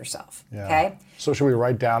saying to yourself? Yeah. Okay. So should we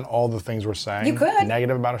write down all the things we're saying? You could.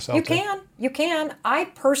 Negative about ourselves? You can. I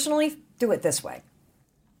personally do it this way.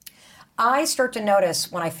 I start to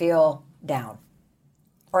notice when I feel down,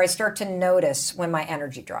 or I start to notice when my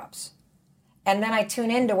energy drops. And then I tune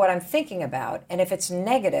into what I'm thinking about. And if it's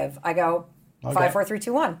negative, I go 5, 4, 3,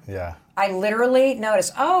 2, 1. Yeah. I literally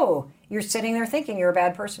notice, oh, you're sitting there thinking you're a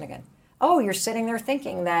bad person again. Oh, you're sitting there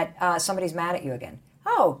thinking that somebody's mad at you again.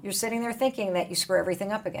 Oh, you're sitting there thinking that you screw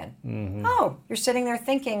everything up again. Mm-hmm. Oh, you're sitting there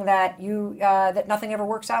thinking that that nothing ever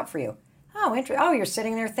works out for you. Oh, oh, you're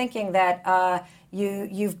sitting there thinking that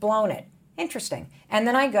you've blown it. Interesting. And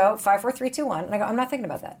then I go 5, 4, 3, 2, 1, and I go, I'm not thinking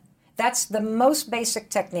about that. That's the most basic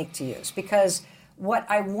technique to use, because what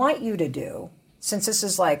I want you to do, since this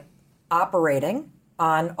is like operating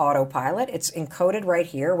on autopilot, it's encoded right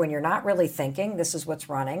here. When you're not really thinking, this is what's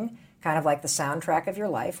running, kind of like the soundtrack of your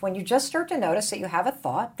life. When you just start to notice that you have a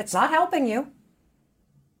thought that's not helping you,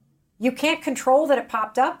 you can't control that it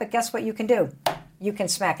popped up, but guess what you can do? You can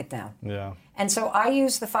smack it down. Yeah. And so I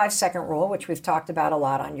use the 5-second rule, which we've talked about a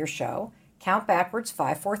lot on your show. Count backwards,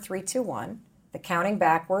 5, 4, 3, 2, 1. The counting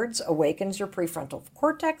backwards awakens your prefrontal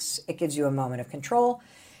cortex. It gives you a moment of control.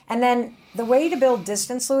 And then the way to build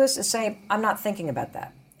distance, Lewis, is say, I'm not thinking about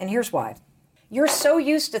that. And here's why. You're so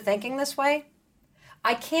used to thinking this way,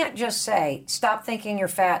 I can't just say, stop thinking you're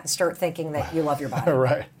fat and start thinking that you love your body.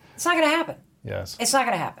 Right. It's not going to happen. Yes. It's not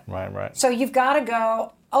going to happen. Right. So you've got to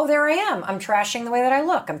go, oh, there I am. I'm trashing the way that I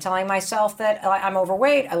look. I'm telling myself that I'm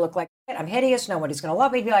overweight. I look like shit. I'm hideous. Nobody's going to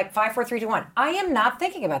love me. Be like 5, 4, 3, 2, 1. I am not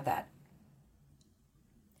thinking about that.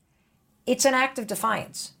 It's an act of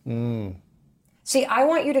defiance. See, I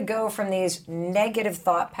want you to go from these negative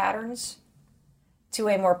thought patterns to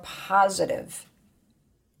a more positive,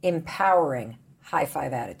 empowering,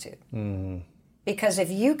 high-five attitude. Because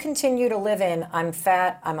if you continue to live in, I'm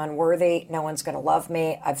fat, I'm unworthy, no one's going to love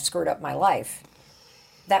me, I've screwed up my life,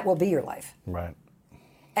 that will be your life. Right.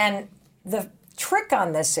 And the trick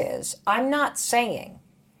on this is, I'm not saying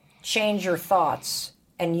change your thoughts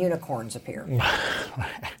and unicorns appear.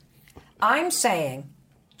 I'm saying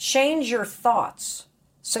change your thoughts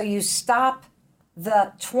so you stop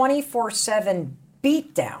the 24/7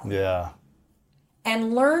 beatdown. Yeah.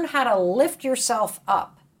 And learn how to lift yourself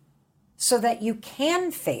up so that you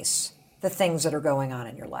can face the things that are going on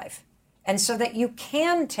in your life, and so that you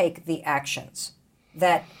can take the actions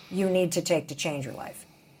that you need to take to change your life.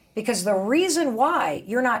 Because the reason why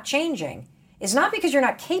you're not changing is not because you're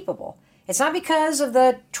not capable. It's not because of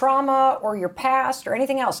the trauma or your past or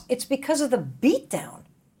anything else. It's because of the beatdown.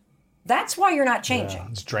 That's why you're not changing.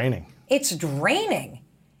 Yeah, it's draining. It's draining.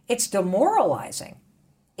 It's demoralizing.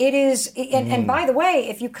 It is, and by the way,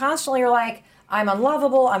 if you constantly are like, I'm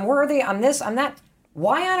unlovable, I'm worthy, I'm this, I'm that,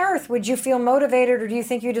 why on earth would you feel motivated, or do you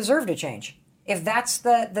think you deserve to change? If that's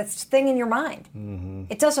the thing in your mind.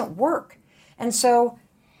 It doesn't work. And so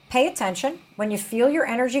pay attention. When you feel your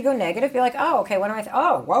energy go negative, be like, oh, okay, what am I,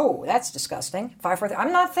 oh, whoa, that's disgusting. 5, 4, 3,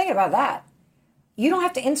 I'm not thinking about that. You don't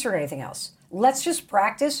have to insert anything else. Let's just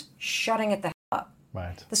practice shutting it the hell up.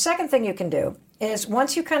 Right. The second thing you can do is,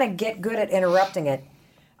 once you kind of get good at interrupting it,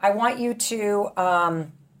 I want you to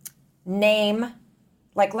name,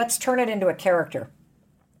 like, let's turn it into a character.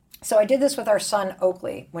 So I did this with our son,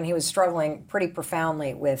 Oakley, when he was struggling pretty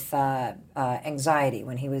profoundly with anxiety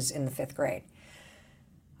when he was in the 5th grade.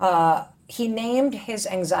 He named his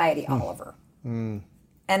anxiety Oliver. And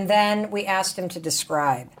then we asked him to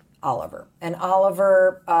describe Oliver. And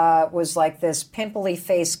Oliver was like this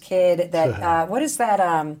pimply-faced kid that, what is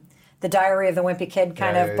that, the Diary of the Wimpy Kid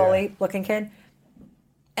kind of bully-looking kid?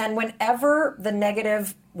 And whenever the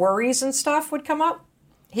negative worries and stuff would come up,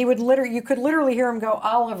 he would you could literally hear him go,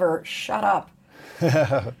 Oliver, shut up.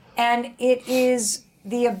 And it is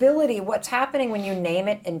the ability, what's happening when you name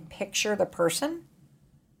it and picture the person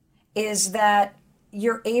is that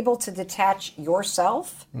you're able to detach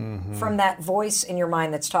yourself from that voice in your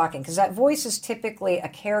mind that's talking. Because that voice is typically a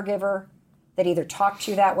caregiver that either talked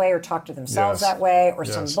to you that way or talked to themselves that way, or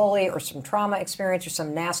some bully or some trauma experience or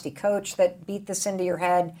some nasty coach that beat this into your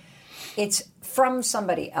head. It's from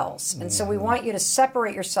somebody else. And so we want you to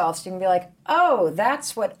separate yourself so you can be like, oh,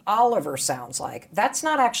 that's what Oliver sounds like. That's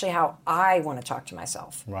not actually how I want to talk to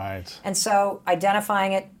myself. Right. And so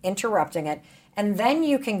identifying it, interrupting it, and then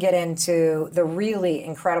you can get into the really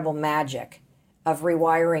incredible magic of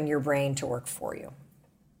rewiring your brain to work for you.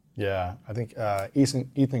 Yeah, I think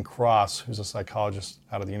Ethan Kross, who's a psychologist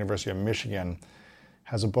out of the University of Michigan,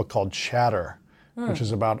 has a book called Chatter, which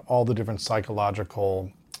is about all the different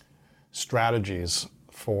psychological strategies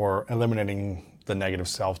for eliminating the negative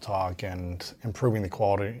self-talk and improving the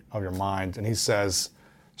quality of your mind. And he says,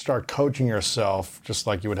 start coaching yourself just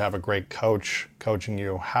like you would have a great coach coaching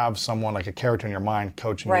you. Have someone like a character in your mind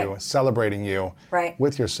coaching you, celebrating you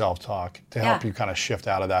with your self-talk to help you kind of shift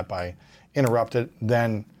out of that by interrupt it,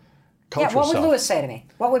 then coach yourself. What would Lewis say to me?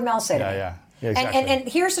 What would Mel say to me? Yeah, exactly. And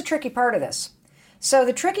here's the tricky part of this. So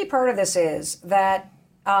the tricky part of this is that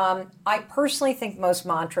I personally think most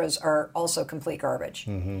mantras are also complete garbage.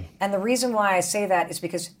 And the reason why I say that is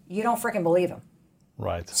because you don't freaking believe them.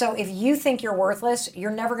 Right. So if you think you're worthless,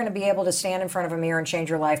 you're never going to be able to stand in front of a mirror and change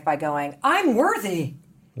your life by going, I'm worthy.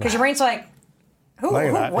 Because your brain's like, no,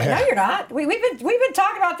 you're not. We've been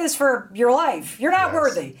talking about this for your life. You're not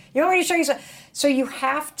worthy. You want me to show you something? So you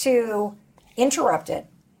have to interrupt it.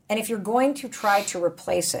 And if you're going to try to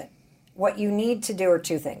replace it, what you need to do are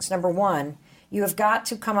two things. Number one, you have got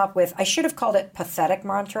to come up with, I should have called it pathetic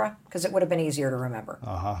mantra because it would have been easier to remember.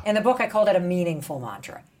 In the book, I called it a meaningful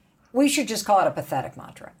mantra. We should just call it a pathetic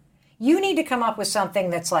mantra. You need to come up with something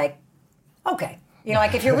that's like, okay. You know,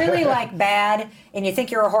 like if you're really like bad and you think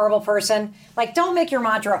you're a horrible person, like don't make your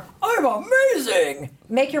mantra, I'm amazing.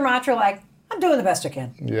 Make your mantra like, I'm doing the best I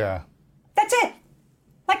can. Yeah. That's it.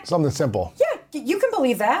 Like something simple. Yeah, you can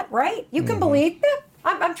believe that, right? You can believe,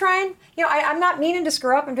 I'm trying. You know, I'm not meaning to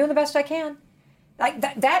screw up. I'm doing the best I can. Like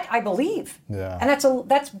that I believe. Yeah. And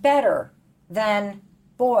that's better than,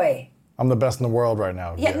 boy, I'm the best in the world right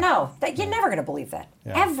now. No, you're never going to believe that.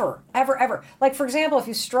 Ever, ever, ever. Like, for example, if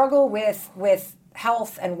you struggle with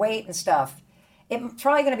health and weight and stuff, it's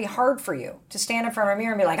probably going to be hard for you to stand in front of a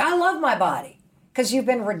mirror and be like, I love my body, because you've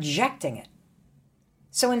been rejecting it.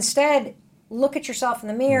 So instead, look at yourself in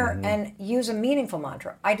the mirror and use a meaningful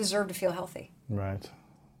mantra. I deserve to feel healthy. Right.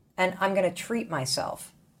 And I'm going to treat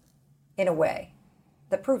myself in a way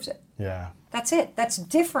that proves it. Yeah. That's it. That's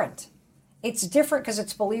different. It's different because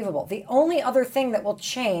it's believable. The only other thing that will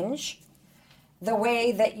change the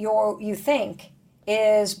way that you think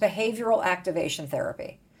is behavioral activation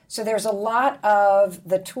therapy. So there's a lot of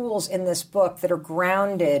the tools in this book that are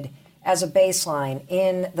grounded as a baseline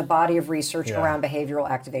in the body of research around behavioral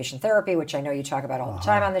activation therapy, which I know you talk about all the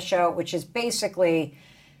time on the show, which is basically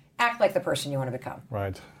act like the person you want to become.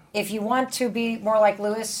 Right. If you want to be more like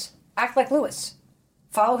Lewis, act like Lewis.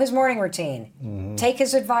 Follow his morning routine. Take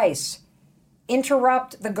his advice.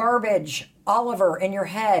 Interrupt the garbage, Oliver, in your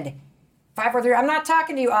head. 5, 4, 3. I'm not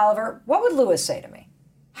talking to you, Oliver. What would Lewis say to me?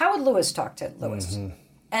 How would Lewis talk to Lewis?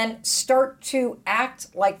 And start to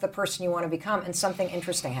act like the person you want to become, and something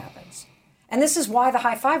interesting happens. And this is why the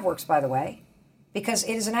high five works, by the way, because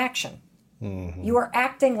it is an action. You are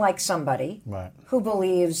acting like somebody who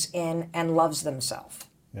believes in and loves themselves.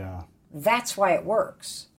 Yeah. That's why it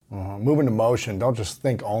works. Move into motion. Don't just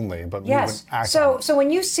think only, but move and act. So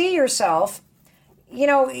when you see yourself, you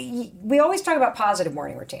know, we always talk about positive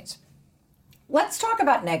morning routines. Let's talk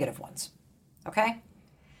about negative ones, okay?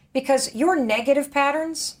 Because your negative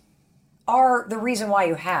patterns are the reason why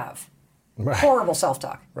you have horrible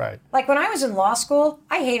self-talk. Right. Like when I was in law school,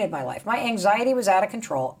 I hated my life. My anxiety was out of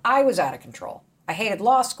control. I was out of control. I hated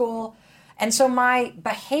law school. And so my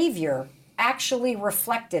behavior actually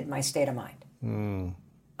reflected my state of mind.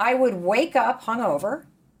 I would wake up hungover.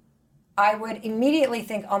 I would immediately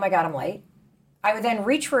think, oh my God, I'm late. I would then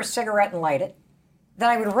reach for a cigarette and light it. Then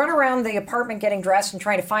I would run around the apartment getting dressed and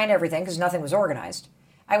trying to find everything because nothing was organized.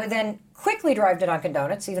 I would then quickly drive to Dunkin'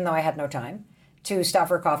 Donuts, even though I had no time, to stop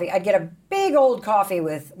for a coffee. I'd get a big old coffee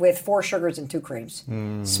with 4 sugars and 2 creams,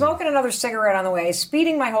 smoking another cigarette on the way,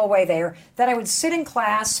 speeding my whole way there. Then I would sit in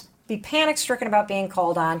class, be panic-stricken about being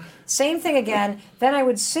called on. Same thing again. Then I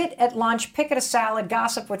would sit at lunch, pick at a salad,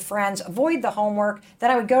 gossip with friends, avoid the homework. Then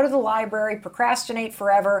I would go to the library, procrastinate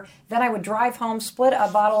forever. Then I would drive home, split a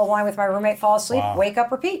bottle of wine with my roommate, fall asleep, wake up,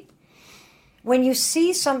 repeat. When you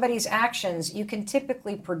see somebody's actions, you can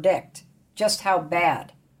typically predict just how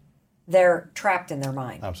bad they're trapped in their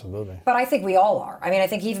mind. Absolutely. But I think we all are. I mean, I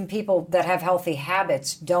think even people that have healthy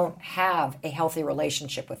habits don't have a healthy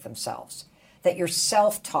relationship with themselves. That your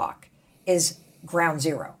self-talk is ground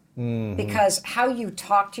zero. Mm-hmm. Because how you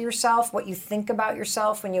talk to yourself, what you think about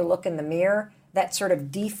yourself when you look in the mirror, that sort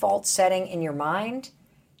of default setting in your mind,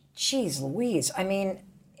 geez Louise, I mean,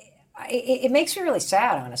 it makes me really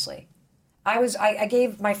sad, honestly. I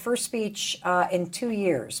gave my first speech in 2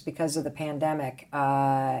 years because of the pandemic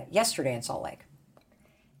yesterday in Salt Lake.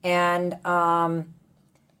 And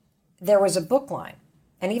there was a book line.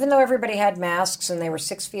 And even though everybody had masks and they were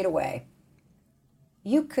 6 feet away,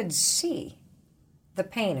 you could see the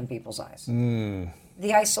pain in people's eyes,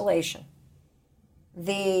 the isolation,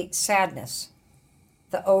 the sadness,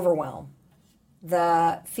 the overwhelm,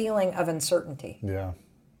 the feeling of uncertainty. Yeah.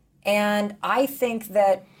 And I think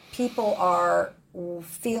that people are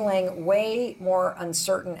feeling way more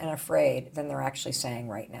uncertain and afraid than they're actually saying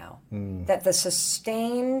right now. That the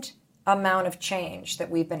sustained amount of change that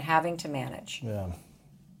we've been having to manage,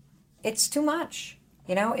 it's too much.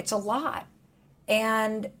 You know, it's a lot.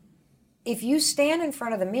 And if you stand in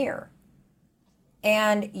front of the mirror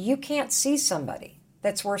and you can't see somebody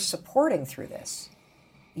that's worth supporting through this,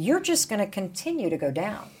 you're just going to continue to go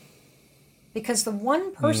down. Because the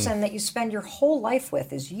one person that you spend your whole life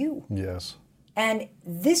with is you. Yes. And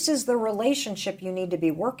this is the relationship you need to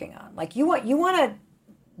be working on. Like you want to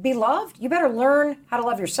be loved, you better learn how to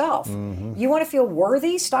love yourself. Mm-hmm. You want to feel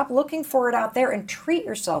worthy, stop looking for it out there and treat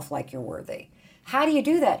yourself like you're worthy. How do you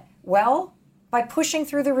do that? Well, by pushing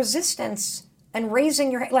through the resistance and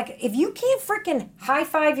raising your, like if you can't freaking high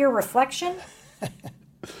five your reflection,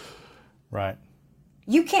 right.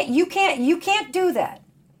 You can't do that.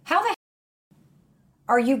 How the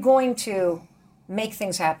are you going to make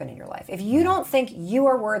things happen in your life if you don't think you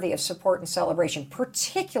are worthy of support and celebration,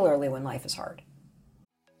 particularly when life is hard?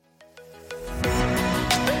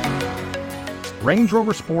 Range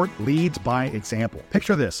Rover Sport leads by example.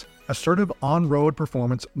 Picture this. Assertive on-road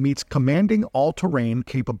performance meets commanding all-terrain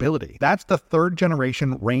capability. That's the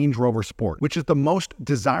third-generation Range Rover Sport, which is the most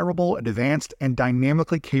desirable, advanced, and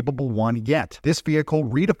dynamically capable one yet. This vehicle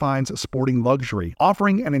redefines sporting luxury,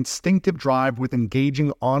 offering an instinctive drive with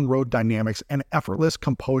engaging on-road dynamics and effortless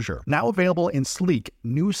composure. Now available in sleek,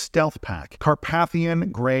 new Stealth Pack,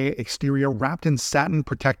 Carpathian gray exterior wrapped in satin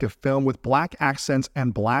protective film with black accents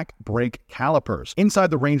and black brake calipers. Inside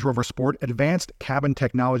the Range Rover Sport, advanced cabin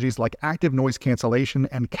technologies like active noise cancellation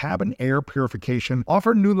and cabin air purification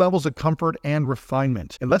offer new levels of comfort and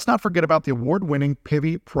refinement. And let's not forget about the award-winning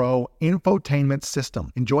Pivi Pro infotainment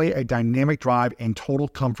system. Enjoy a dynamic drive and total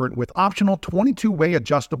comfort with optional 22-way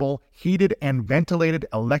adjustable, heated and ventilated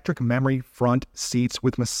electric memory front seats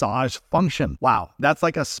with massage function. Wow, that's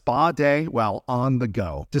like a spa day while on the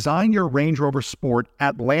go. Design your Range Rover Sport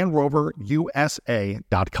at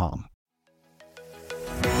LandRoverUSA.com.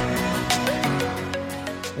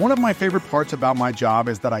 One of my favorite parts about my job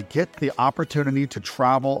is that I get the opportunity to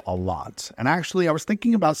travel a lot. And actually, I was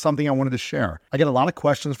thinking about something I wanted to share. I get a lot of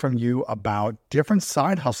questions from you about different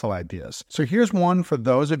side hustle ideas. So here's one for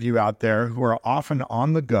those of you out there who are often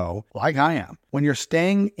on the go, like I am. When you're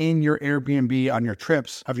staying in your Airbnb on your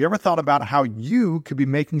trips, have you ever thought about how you could be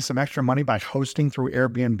making some extra money by hosting through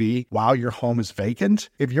Airbnb while your home is vacant?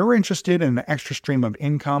 If you're interested in an extra stream of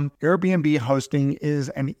income, Airbnb hosting is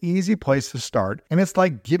an easy place to start, and it's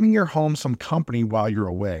like giving your home some company while you're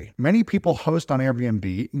away. Many people host on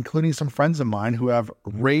Airbnb, including some friends of mine who have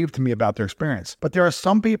raved to me about their experience. But there are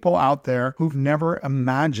some people out there who've never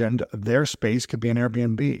imagined their space could be an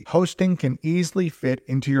Airbnb. Hosting can easily fit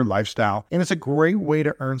into your lifestyle, and it's a great way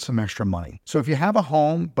to earn some extra money. So if you have a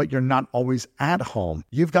home, but you're not always at home,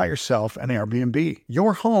 you've got yourself an Airbnb.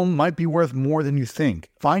 Your home might be worth more than you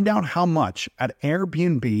think. Find out how much at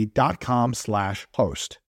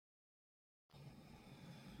airbnb.com/host.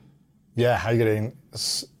 Yeah, how you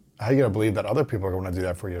gonna believe that other people are going to do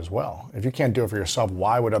that for you as well? If you can't do it for yourself,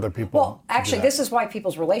 why would other people? Well, actually, this is why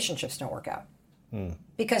people's relationships don't work out.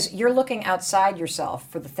 Because you're looking outside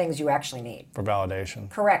yourself for the things you actually need. For validation.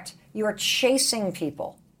 Correct. You are chasing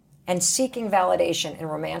people and seeking validation in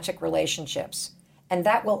romantic relationships. And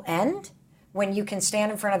that will end when you can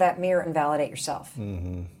stand in front of that mirror and validate yourself.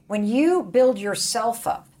 Mm-hmm. When you build yourself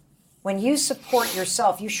up, when you support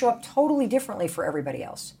yourself, you show up totally differently for everybody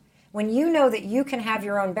else. When you know that you can have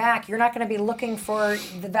your own back, you're not going to be looking for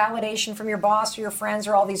the validation from your boss or your friends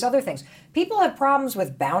or all these other things. People have problems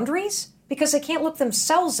with boundaries because they can't look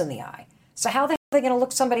themselves in the eye. So how the hell are they going to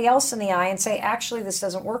look somebody else in the eye and say, actually, this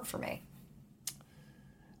doesn't work for me?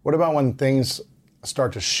 What about when things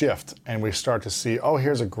start to shift and we start to see, oh,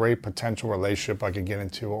 here's a great potential relationship I could get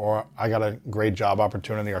into, or I got a great job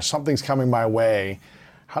opportunity, or something's coming my way,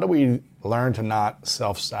 how do we learn to not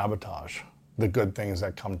self-sabotage the good things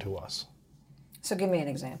that come to us? So give me an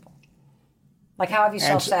example. Like, how have you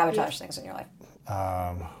self-sabotaged things in your life?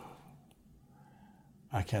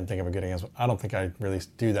 I can't think of a good answer. I don't think I really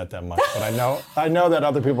do that much, but I know that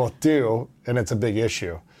other people do, and it's a big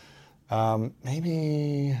issue.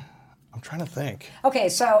 Maybe, I'm trying to think. Okay,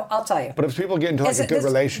 so I'll tell you. But if people get into like a good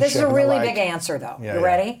relationship, this is a really big answer, though. Yeah, you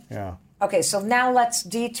ready? Yeah. Okay, so now let's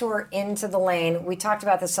detour into the lane. We talked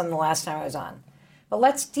about this on the last time I was on. But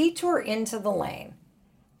let's detour into the lane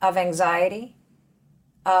of anxiety,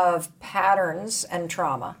 of patterns and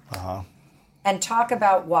trauma, and talk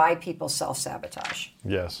about why people self-sabotage.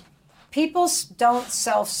 Yes. People don't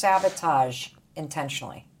self-sabotage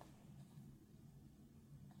intentionally.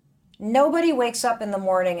 Nobody wakes up in the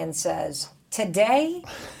morning and says, today,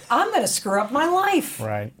 I'm going to screw up my life.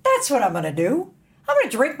 Right. That's what I'm going to do. I'm going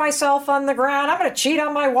to drink myself on the ground. I'm going to cheat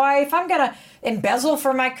on my wife. I'm going to embezzle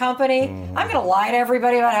for my company. I'm going to lie to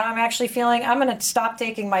everybody about how I'm actually feeling. I'm going to stop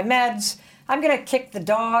taking my meds. I'm going to kick the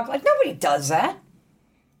dog. Like, nobody does that.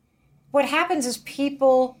 What happens is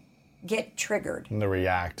people get triggered. And they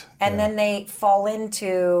react. And then they fall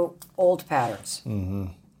into old patterns. Mm-hmm.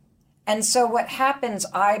 And so what happens,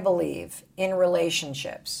 I believe, in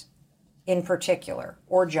relationships in particular,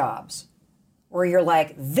 or jobs, where you're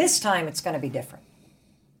like, this time it's going to be different,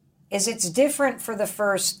 is it's different for the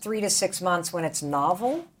first 3 to 6 months when it's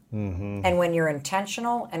novel, and when you're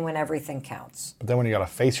intentional, and when everything counts. But then when you got to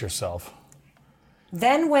face yourself.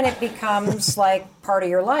 Then when it becomes like part of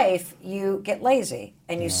your life, you get lazy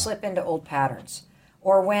and you slip into old patterns.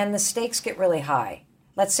 Or when the stakes get really high.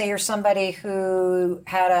 Let's say you're somebody who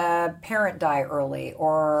had a parent die early,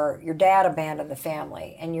 or your dad abandoned the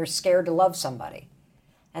family, and you're scared to love somebody.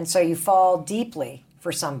 And so you fall deeply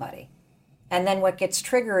for somebody. And then what gets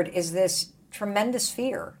triggered is this tremendous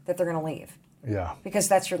fear that they're going to leave. Yeah. Because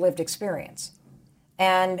that's your lived experience.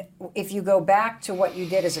 And if you go back to what you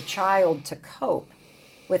did as a child to cope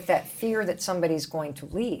with that fear that somebody's going to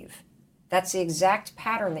leave, that's the exact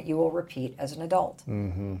pattern that you will repeat as an adult.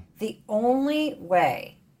 Mm-hmm. The only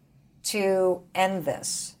way to end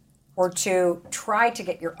this, or to try to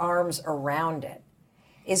get your arms around it,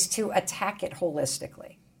 is to attack it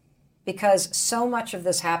holistically. Because so much of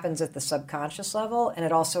this happens at the subconscious level, and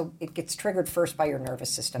it gets triggered first by your nervous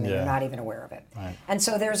system, and you're not even aware of it. Right. And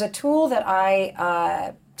so there's a tool that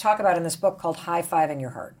I talk about in this book called high-fiving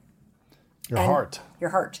your heart. Your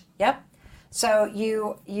heart. Yep. So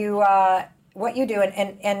what you do,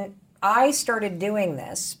 and I started doing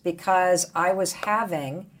this because I was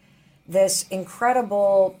having this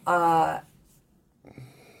incredible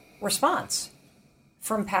response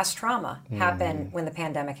from past trauma happen when the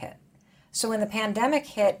pandemic hit. So when the pandemic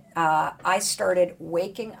hit, I started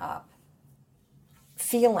waking up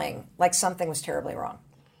feeling like something was terribly wrong.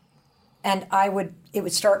 And it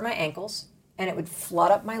would start in my ankles, and it would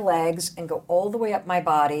flood up my legs and go all the way up my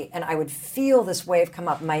body, and I would feel this wave come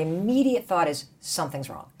up. My immediate thought is, something's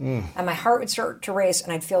wrong. And my heart would start to race,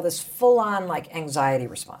 and I'd feel this full-on like anxiety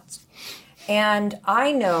response. And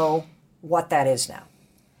I know what that is now.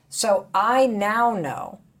 So I now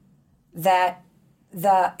know that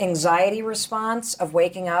the anxiety response of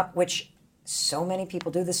waking up, which so many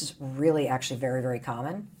people do, this is really actually very, very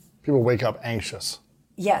common. People wake up anxious.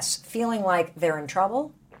 Yes, feeling like they're in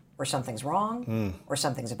trouble, or something's wrong, or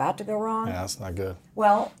something's about to go wrong. Yeah, that's not good.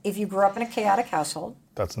 Well, if you grew up in a chaotic household.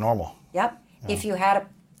 That's normal. Yep. Yeah. If you had a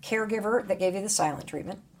caregiver that gave you the silent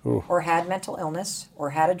treatment, or had mental illness,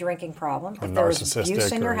 or had a drinking problem, or if there was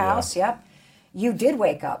abuse in your house, you did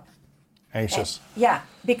wake up. Anxious.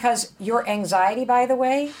 Because your anxiety, by the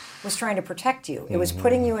way, was trying to protect you. It was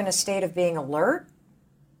putting you in a state of being alert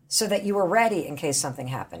so that you were ready in case something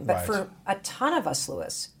happened. But for a ton of us,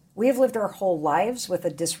 Louis, we have lived our whole lives with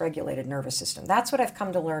a dysregulated nervous system. That's what I've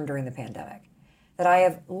come to learn during the pandemic. That I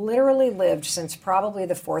have literally lived since probably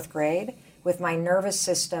the 4th grade with my nervous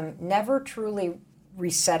system never truly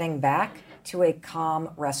resetting back to a calm,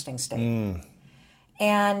 resting state.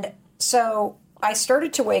 And so I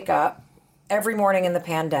started to wake up every morning in the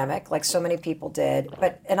pandemic, like so many people did.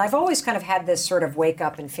 And I've always kind of had this sort of wake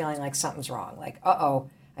up and feeling like something's wrong. Like,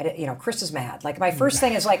 Chris is mad. Like, my first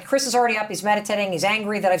thing is like, Chris is already up, he's meditating, he's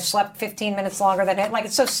angry that I've slept 15 minutes longer than it. Like,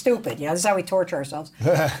 it's so stupid. This is how we torture ourselves.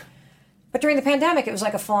 But during the pandemic, it was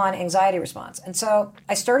like a full-on anxiety response. And so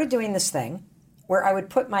I started doing this thing where I would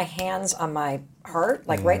put my hands on my heart,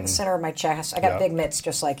 like right in the center of my chest. I got big mitts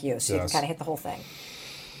just like you, so you can kind of hit the whole thing.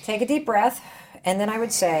 Take a deep breath, and then I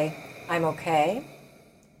would say, I'm okay,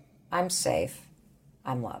 I'm safe,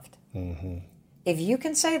 I'm loved. If you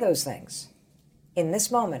can say those things, in this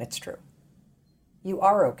moment, it's true. You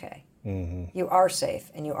are okay. You are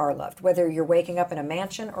safe and you are loved, whether you're waking up in a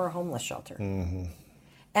mansion or a homeless shelter.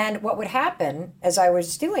 And what would happen as I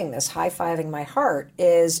was doing this, high-fiving my heart,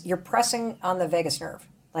 is you're pressing on the vagus nerve.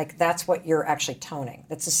 Like, that's what you're actually toning.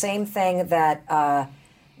 That's the same thing that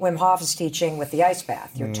Wim Hof is teaching with the ice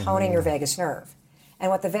bath. You're toning your vagus nerve. And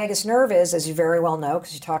what the vagus nerve is, as you very well know,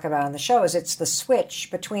 because you talk about it on the show, is it's the switch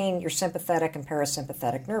between your sympathetic and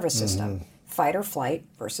parasympathetic nervous system, fight or flight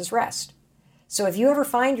versus rest. So if you ever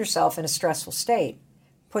find yourself in a stressful state,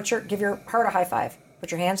 give your heart a high five. Put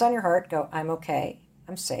your hands on your heart, go, I'm okay,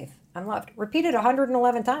 I'm safe, I'm loved. Repeat it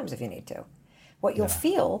 111 times if you need to. What you'll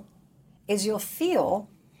feel is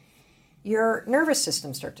your nervous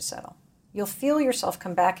system start to settle. You'll feel yourself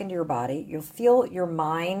come back into your body. You'll feel your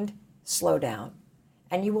mind slow down.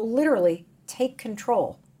 And you will literally take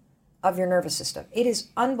control of your nervous system. It is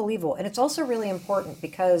unbelievable. And it's also really important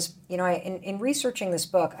because, in researching this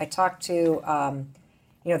book, I talked to,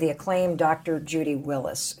 the acclaimed Dr. Judy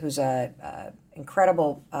Willis, who's a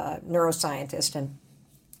incredible neuroscientist. And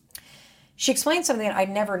she explained something that I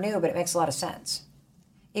never knew, but it makes a lot of sense.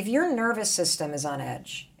 If your nervous system is on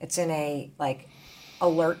edge, it's in a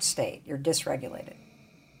alert state, you're dysregulated,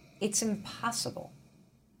 it's impossible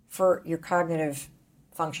for your cognitive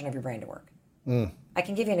function of your brain to work. I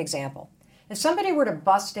can give you an example. If somebody were to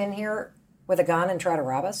bust in here with a gun and try to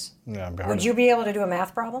rob us, would you be able to do a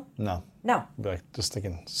math problem? No. No. I'd be just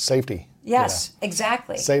thinking safety. Yes,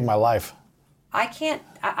 exactly. Save my life.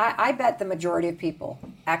 I bet the majority of people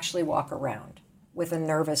actually walk around with a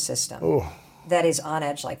nervous system that is on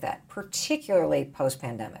edge like that, particularly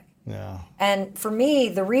post-pandemic. Yeah. And for me,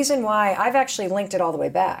 the reason why I've actually linked it all the way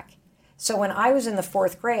back. So when I was in the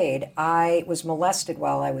 4th grade, I was molested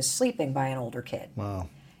while I was sleeping by an older kid. Wow.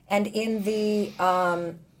 And in the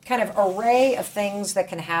kind of array of things that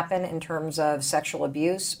can happen in terms of sexual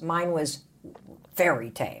abuse, mine was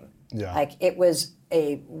very tame. Yeah. Like, it was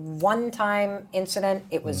a one-time incident.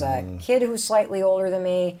 It was a kid who was slightly older than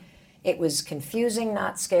me. It was confusing,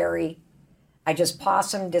 not scary. I just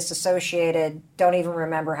possumed, disassociated, don't even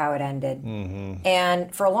remember how it ended.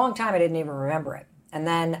 And for a long time, I didn't even remember it. And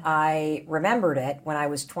then I remembered it when I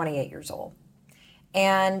was 28 years old.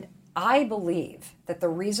 And I believe that the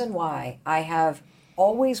reason why I have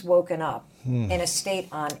always woken up in a state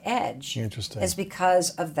on edge is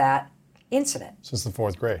because of that incident. Since the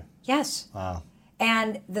 4th grade? Yes. Wow.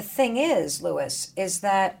 And the thing is, Lewis, is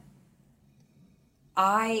that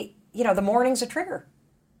the morning's a trigger.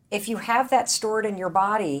 If you have that stored in your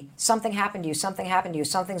body, something happened to you,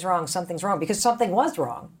 something's wrong, because something was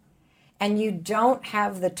wrong, and you don't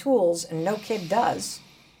have the tools, and no kid does,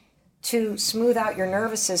 to smooth out your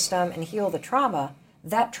nervous system and heal the trauma,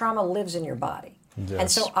 that trauma lives in your body. Yes.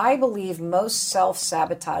 And so I believe most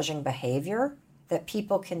self-sabotaging behavior that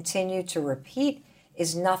people continue to repeat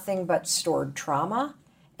is nothing but stored trauma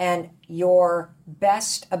and your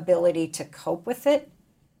best ability to cope with it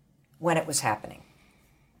when it was happening.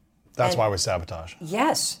 That's why we sabotage.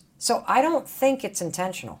 Yes. So I don't think it's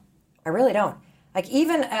intentional. I really don't. Like,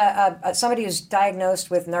 even somebody who's diagnosed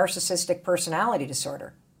with narcissistic personality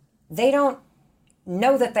disorder, they don't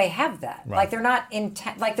know that they have that. Right. Like, they're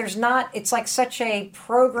not it's like such a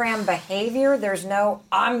programmed behavior. There's no,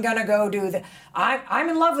 I'm going to go do that. I'm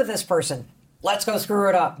in love with this person. Let's go screw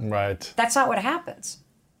it up. Right. That's not what happens.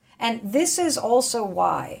 And this is also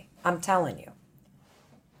why I'm telling you,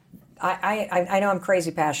 I know I'm crazy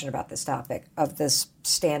passionate about this topic of this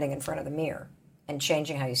standing in front of the mirror and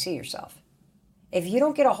changing how you see yourself. If you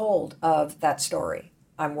don't get a hold of that story,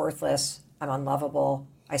 I'm worthless, I'm unlovable,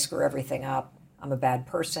 I screw everything up, I'm a bad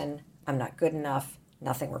person, I'm not good enough,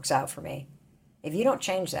 nothing works out for me. If you don't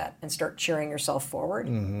change that and start cheering yourself forward,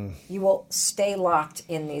 you will stay locked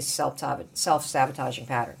in these self-sabotaging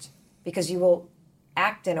patterns because you will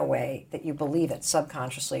act in a way that you believe it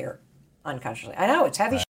subconsciously or unconsciously. I know, it's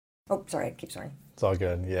heavy. Right. Oh, sorry, I keep swearing. It's all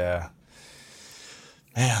good, yeah.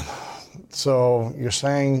 Man, so you're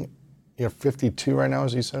saying you're 52 right now,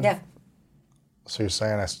 as you said? Yeah. So you're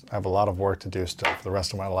saying I have a lot of work to do still for the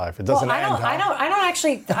rest of my life. It doesn't end, huh? I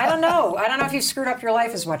don't know. I don't know if you've screwed up your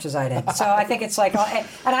life as much as I did. So I think it's like,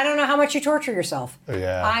 and I don't know how much you torture yourself.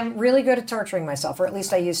 Yeah. I'm really good at torturing myself, or at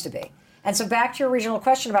least I used to be. And so back to your original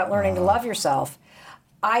question about learning to love yourself,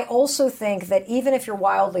 I also think that even if you're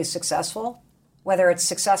wildly successful, whether it's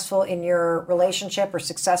successful in your relationship or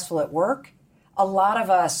successful at work, a lot of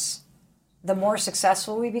us, the more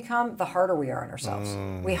successful we become, the harder we are on ourselves.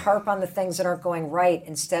 We harp on the things that aren't going right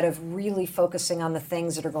instead of really focusing on the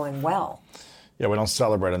things that are going well. Yeah, we don't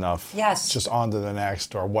celebrate enough. Yes. It's just on to the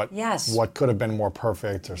next, or what could have been more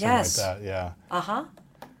perfect, or something like that. Yeah. Uh-huh.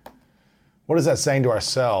 What is that saying to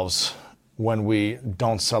ourselves when we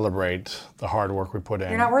don't celebrate the hard work we put in?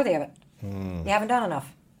 You're not worthy of it. You haven't done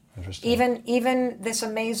enough. Interesting. Even this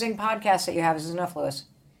amazing podcast that you have is enough, Lewis.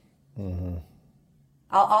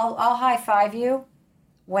 I'll high five you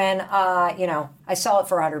when I sell it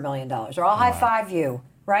for $100 million, or I'll high five you.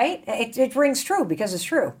 Right? It rings true because it's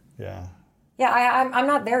true. Yeah. Yeah, I'm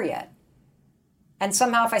not there yet. And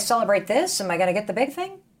somehow if I celebrate this, am I going to get the big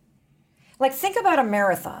thing? Like, think about a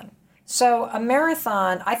marathon. So a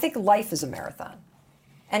marathon, I think life is a marathon.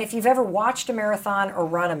 And if you've ever watched a marathon or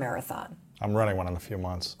run a marathon. I'm running one in a few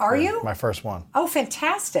months. Are you? My first one. Oh,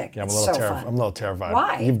 fantastic. Yeah, I'm a little terrified.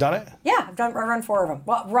 Why? You've done it? Yeah, I run 4 of them.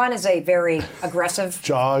 Well, run is a very aggressive.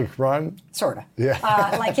 Jog, run? Sort of. Yeah.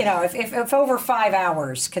 If over 5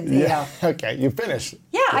 hours, Okay, you finished.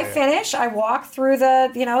 Yeah, I finish. I walk through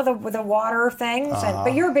the water things.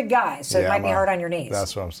 But you're a big guy, so it might be hard on your knees.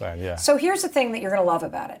 That's what I'm saying, yeah. So here's the thing that you're going to love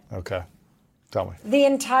about it. Okay. Tell me. The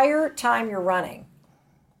entire time you're running,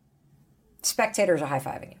 spectators are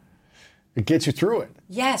high-fiving you. It gets you through it.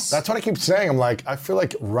 Yes. That's what I keep saying. I'm like, I feel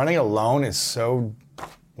like running alone is so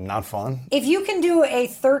not fun. If you can do a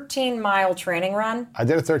 13-mile training run. I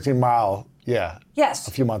did a 13-mile, Yes.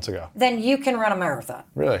 a few months ago. Then you can run a marathon.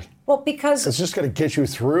 Really? Well, because. It's just going to get you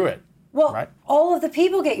through it. Well, right? all of the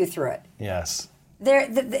people get you through it. Yes.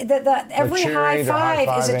 Every high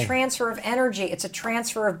five is a high-fiving. transfer of energy. It's a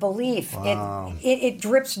transfer of belief. Wow. It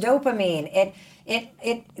drips dopamine.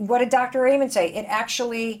 What did Dr. Amen say? It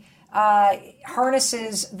actually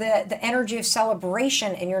harnesses the energy of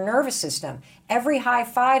celebration in your nervous system. Every high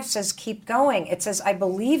five says keep going. It says I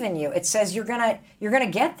believe in you. It says you're gonna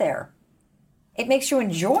get there. It makes you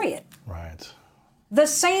enjoy it. Right. The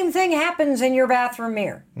same thing happens in your bathroom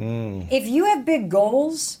mirror. If you have big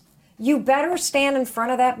goals, you better stand in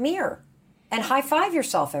front of that mirror and high five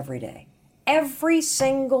yourself every day. Every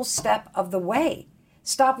single step of the way.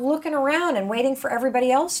 Stop looking around and waiting for everybody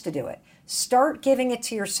else to do it. Start giving it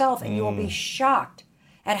to yourself, and you will be shocked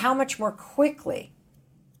at how much more quickly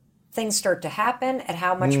things start to happen, at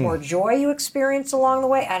how much more joy you experience along the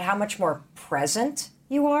way, at how much more present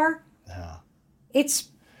you are. Yeah. It's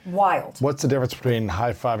wild. What's the difference between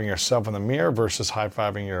high-fiving yourself in the mirror versus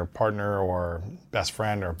high-fiving your partner or best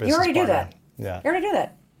friend or business partner? You already do that. Yeah. You already do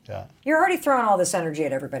that. Yeah. You're already throwing all this energy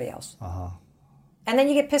at everybody else. And then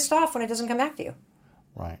you get pissed off when it doesn't come back to you.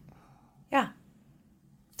 Right. Yeah.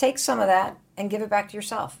 Take some of that and give it back to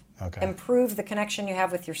yourself. Okay. Improve the connection you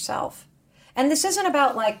have with yourself. And this isn't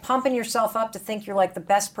about like pumping yourself up to think you're like the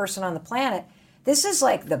best person on the planet. This is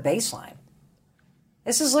like the baseline.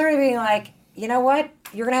 This is literally being like, you know what?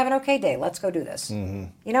 You're going to have an okay day. Let's go do this. You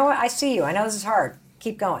know what? I see you. I know this is hard.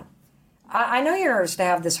 Keep going. I know you're nervous to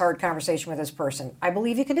have this hard conversation with this person. I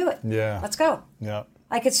believe you can do it. Yeah. Let's go. Yeah.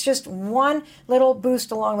 Like it's just one little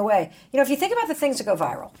boost along the way. You know, if you think about the things that go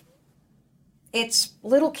viral, it's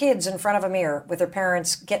little kids in front of a mirror with their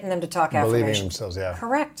parents getting them to talk affirmations. Believing in themselves, yeah.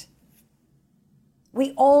 Correct.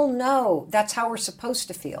 We all know that's how we're supposed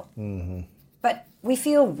to feel. But we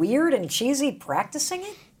feel weird and cheesy practicing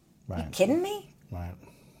it? Right. You kidding me? Right.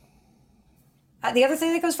 The other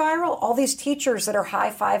thing that goes viral, all these teachers that are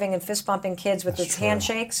high-fiving and fist-bumping kids with That's these true.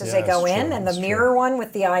 handshakes as Yeah, they go that's in, true. and the That's mirror true. one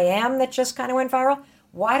with the I am that just kind of went viral.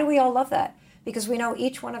 Why do we all love that? Because we know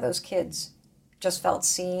each one of those kids just felt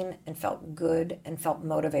seen and felt good and felt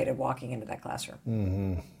motivated walking into that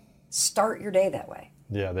classroom. Start your day that way.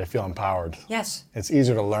 Yeah, they feel empowered. Yes. It's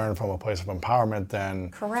easier to learn from a place of empowerment than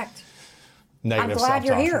Correct. negative I'm glad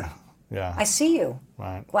you're self-talk. here. Yeah. I see you.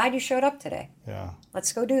 Right. Glad you showed up today. Yeah.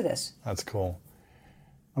 Let's go do this. That's cool.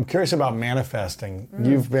 I'm curious about manifesting.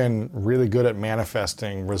 You've been really good at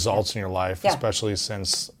manifesting results in your life, Yeah. especially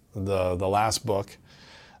since the last book.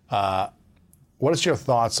 What is your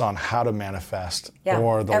thoughts on how to manifest? Yeah.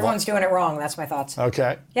 Or the Everyone's doing it wrong. That's my thoughts.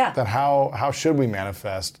 Okay. Yeah. Then how should we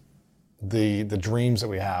manifest the dreams that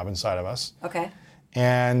we have inside of us? Okay.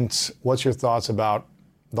 And what's your thoughts about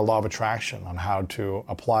the law of attraction, on how to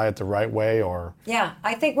apply it the right way? Or Yeah,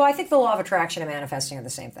 I think the law of attraction and manifesting are the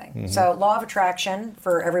same thing. So law of attraction,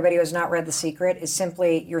 for everybody who has not read The Secret, is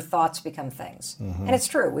simply your thoughts become things. And it's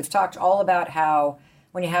true. We've talked all about how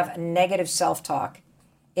when you have a negative self-talk,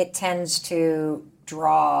 it tends to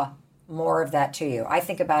draw more of that to you. I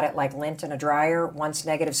think about it like lint in a dryer. Once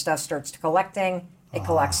negative stuff starts collecting, it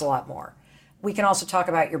collects a lot more. We can also talk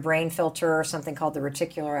about your brain filter, something called the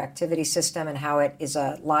reticular activity system, and how it is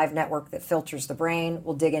a live network that filters the brain.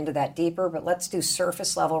 We'll dig into that deeper, but let's do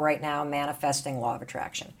surface level right now, manifesting law of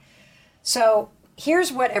attraction. So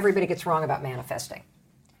here's what everybody gets wrong about manifesting.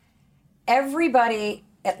 everybody,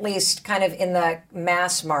 at least kind of in the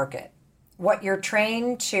mass market, what you're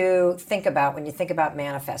trained to think about when you think about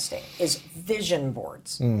manifesting is vision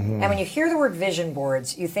boards. And when you hear the word vision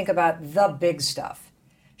boards, you think about the big stuff.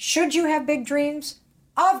 Should you have big dreams?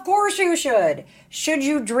 Of course you should. Should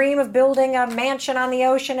you dream of building a mansion on the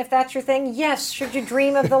ocean if that's your thing? Yes. Should you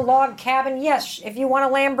dream of the log cabin? Yes. If you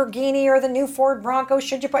want a Lamborghini or the new Ford Bronco,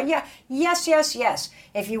 should you put? Yeah. Yes, yes, yes.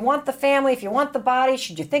 If you want the family, if you want the body,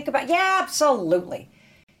 should you think about? Yeah, absolutely.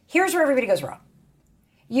 Here's where everybody goes wrong.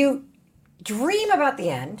 You dream about the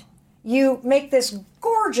end. You make this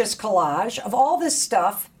gorgeous collage of all this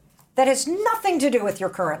stuff that has nothing to do with your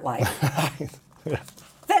current life.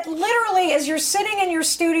 That literally, as you're sitting in your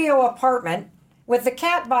studio apartment with the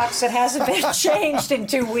cat box that hasn't been changed in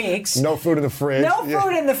 2 weeks. No food in the fridge. No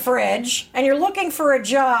food in the fridge. And you're looking for a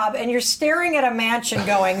job and you're staring at a mansion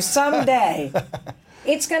going, someday,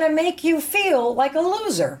 it's going to make you feel like a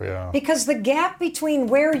loser. Yeah. Because the gap between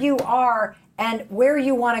where you are and where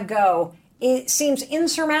you want to go, it seems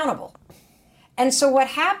insurmountable. And so what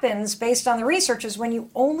happens, based on the research, is when you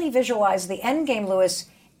only visualize the end game, Lewis,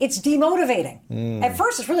 it's demotivating. At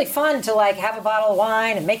first, it's really fun to like have a bottle of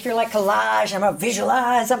wine and make your like collage. I'm gonna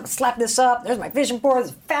visualize. I'm gonna slap this up. There's my vision board.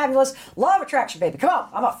 It's fabulous. Law of attraction, baby. Come on.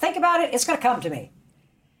 I'm gonna think about it. It's gonna come to me.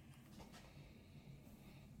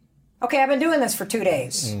 Okay, I've been doing this for 2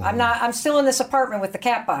 days. I'm still in this apartment with the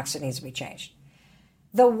cat box that needs to be changed.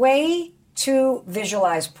 The way to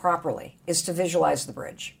visualize properly is to visualize the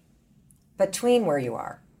bridge between where you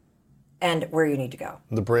are and where you need to go.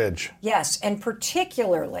 The bridge. Yes, and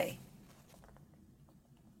particularly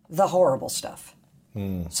the horrible stuff.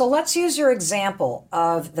 So let's use your example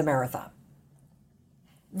of the marathon.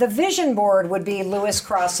 The vision board would be Lewis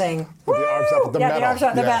crossing. With the arms up at the medal. The arms up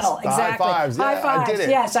at the medal. The Exactly. high fives. Yeah, High fives. I did it.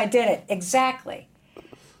 Yes, I did it. Exactly.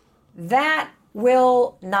 That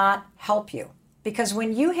will not help you. Because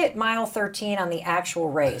when you hit mile 13 on the actual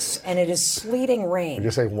race and it is sleeting rain.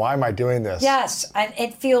 You're saying, why am I doing this? Yes, and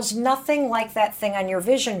it feels nothing like that thing on your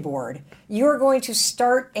vision board. You're going to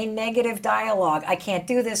start a negative dialogue. I can't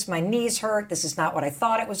do this. My knees hurt. This is not what I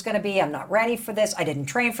thought it was going to be. I'm not ready for this. I didn't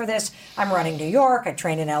train for this. I'm running New York. I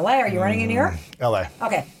trained in LA. Are you running in New York? LA.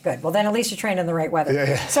 Okay, good. Well, then at least you trained in the right weather.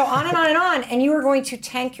 Yeah. So on and on and on, and you are going to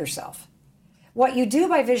tank yourself. What you do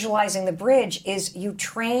by visualizing the bridge is you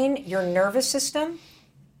train your nervous system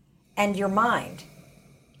and your mind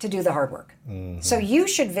to do the hard work. So you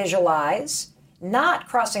should visualize not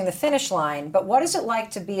crossing the finish line, but what is it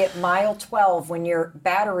like to be at mile 12 when your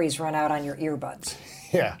batteries run out on your earbuds?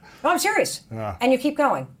 Yeah. No, I'm serious. Yeah. And you keep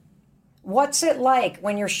going. What's it like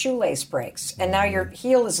when your shoelace breaks and now your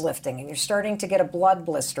heel is lifting and you're starting to get a blood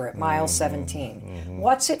blister at mile 17?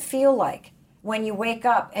 What's it feel like when you wake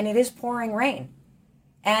up and it is pouring rain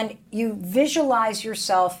and you visualize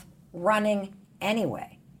yourself running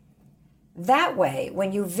anyway? That way,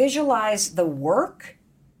 when you visualize the work,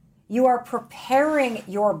 you are preparing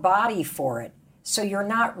your body for it so you're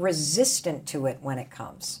not resistant to it when it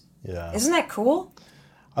comes. Yeah. Isn't that cool?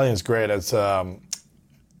 I think it's great. It's a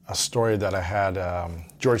story that I had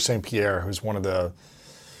George St. Pierre, who's one of the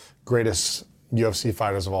greatest UFC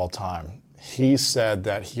fighters of all time. He said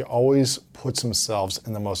that he always puts himself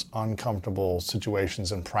in the most uncomfortable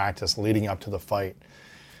situations in practice leading up to the fight.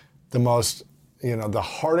 The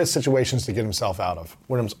hardest situations to get himself out of.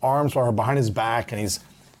 When his arms are behind his back and he's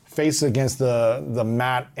face against the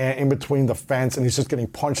mat in between the fence and he's just getting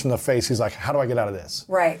punched in the face. He's like, how do I get out of this?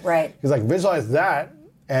 Right. He's like, visualize that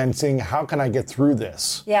and seeing how can I get through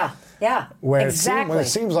this? Yeah, When exactly. It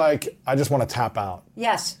seems like I just want to tap out.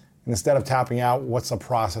 Yes. And instead of tapping out, what's the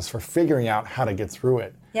process for figuring out how to get through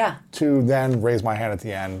it? Yeah. To then raise my hand at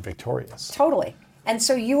the end victorious. Totally. And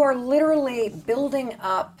so you are literally building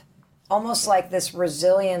up almost like this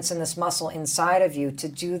resilience and this muscle inside of you to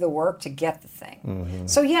do the work to get the thing.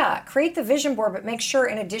 So yeah, create the vision board, but make sure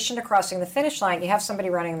in addition to crossing the finish line, you have somebody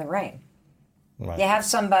running in the rain. Right. You have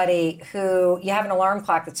somebody you have an alarm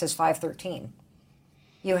clock that says 5:13.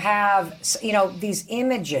 You have, these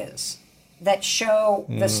images that show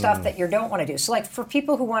the stuff that you don't want to do. So like for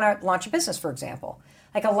people who want to launch a business, for example,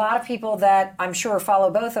 like a lot of people that I'm sure follow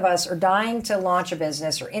both of us are dying to launch a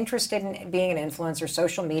business or interested in being an influencer,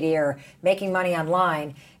 social media, or making money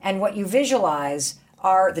online. And what you visualize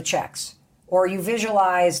are the checks, or you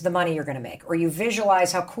visualize the money you're going to make, or you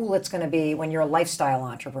visualize how cool it's going to be when you're a lifestyle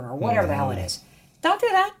entrepreneur, whatever the hell it is. Don't do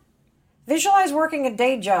that. Visualize working a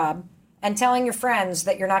day job and telling your friends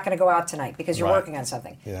that you're not going to go out tonight because you're working on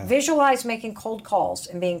something. Yeah. Visualize making cold calls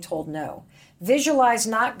and being told no. Visualize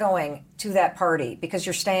not going to that party because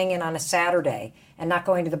you're staying in on a Saturday and not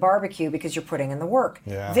going to the barbecue because you're putting in the work.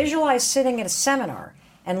 Yeah. Visualize sitting at a seminar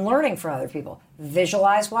and learning from other people.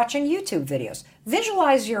 Visualize watching YouTube videos.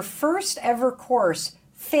 Visualize your first ever course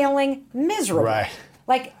failing miserably. Right.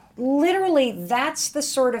 Like, literally, that's the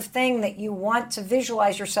sort of thing that you want to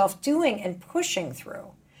visualize yourself doing and pushing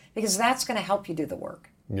through, because that's going to help you do the work.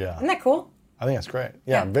 Yeah. Isn't that cool? I think that's great.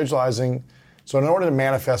 Yeah, visualizing. So in order to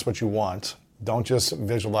manifest what you want, don't just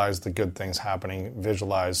visualize the good things happening.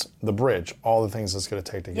 Visualize the bridge, all the things it's going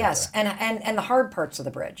to take to get Yes, there. and the hard parts of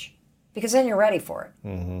the bridge, because then you're ready for it.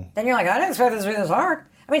 Mm-hmm. Then you're like, I didn't expect this to be this hard.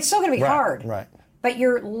 I mean, it's still going to be hard. Right. But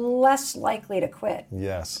you're less likely to quit.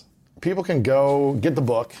 Yes. People can go get the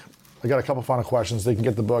book. I got a couple final questions. They can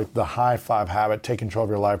get the book, The High Five Habit, Take Control of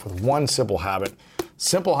Your Life with one simple habit.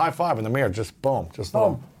 Simple high five in the mirror, just boom. Just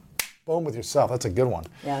boom. Boom with yourself. That's a good one.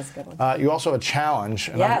 Yeah, that's a good one. You also have a challenge,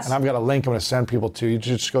 and, Yes. I've got a link I'm going to send people to. You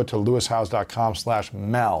just go to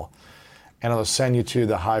lewishowes.com/Mel, and it'll send you to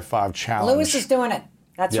the High Five Challenge. Lewis is doing it.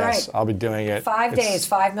 That's right. Yes, I'll be doing it. 5 days,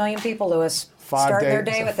 5 million people, Lewis, starting their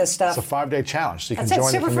day with this stuff. It's a 5-day challenge, so you That's can it,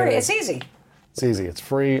 join the super community. free. It's easy. It's easy. It's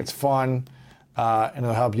free. It's fun. And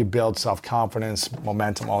it'll help you build self-confidence,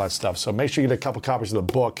 momentum, all that stuff. So make sure you get a couple copies of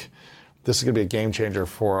the book. This is going to be a game changer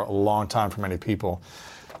for a long time for many people.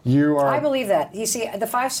 I believe that. You see, the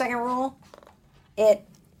 5-second rule, it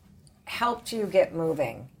helped you get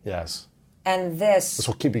moving. Yes. And This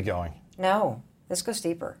will keep you going. No, this goes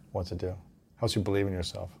deeper. What's it do? Helps you believe in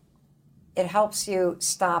yourself. It helps you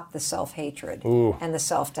stop the self-hatred Ooh. and the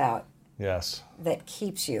self-doubt Yes. that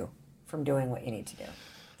keeps you from doing what you need to do.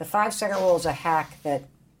 The 5-second rule is a hack that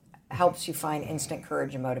helps you find instant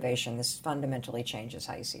courage and motivation. This fundamentally changes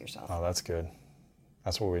how you see yourself. Oh, that's good.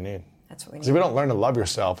 That's what we need. That's what we Because need. if we don't learn to love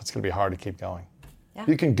yourself, it's going to be hard to keep going. Yeah.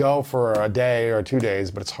 You can go for a day or 2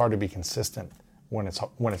 days, but it's hard to be consistent when it's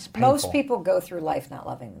painful. Most people go through life not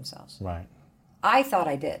loving themselves. Right. I thought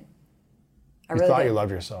I did. I You really thought did. you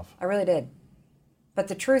loved yourself. I really did. But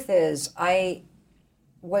the truth is, I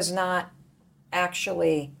was not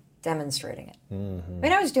actually demonstrating it. Mm-hmm. I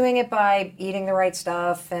mean, I was doing it by eating the right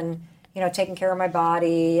stuff and, taking care of my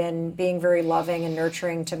body and being very loving and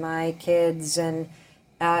nurturing to my kids and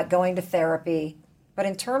going to therapy. But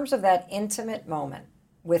in terms of that intimate moment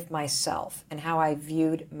with myself and how I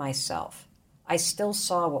viewed myself, I still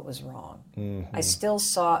saw what was wrong. Mm-hmm. I still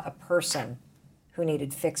saw a person who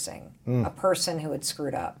needed fixing, a person who had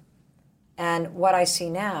screwed up. And what I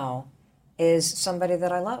see now is somebody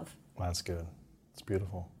that I love. Well, that's good. It's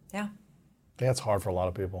beautiful. Yeah, I think that's hard for a lot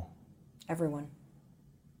of people. everyone.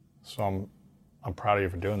 So I'm proud of you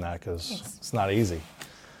for doing that because it's not easy.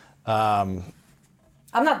 I'm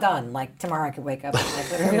not done. Like, tomorrow I could wake up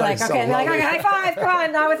and be like, so okay, lovely. high five, come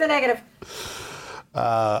on, not with the negative.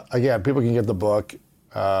 Again, people can get the book,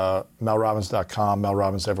 melrobbins.com, Mel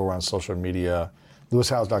Robbins everywhere on social media,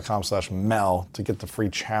 lewishowes.com/Mel to get the free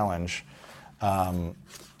challenge.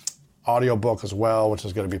 Audio book as well, which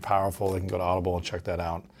is going to be powerful. They can go to Audible and check that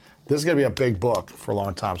out. This is going to be a big book for a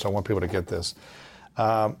long time, so I want people to get this.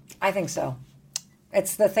 I think so.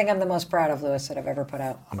 It's the thing I'm the most proud of, Lewis, that I've ever put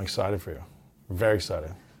out. I'm excited for you. Very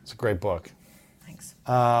excited. It's a great book. Thanks.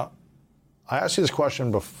 I asked you this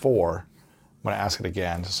question before. I'm going to ask it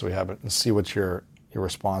again just so we have it and see what your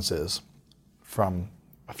response is from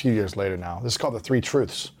a few years later now. This is called the 3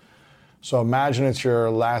 truths. So imagine it's your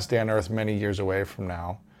last day on earth many years away from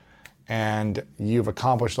now, and you've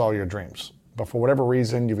accomplished all your dreams. But for whatever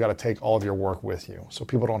reason, you've got to take all of your work with you. So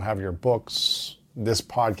people don't have your books, this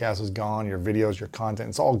podcast is gone, your videos, your content,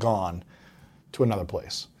 it's all gone to another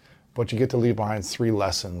place. But you get to leave behind 3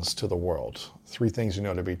 lessons to the world, 3 things you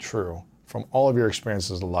know to be true from all of your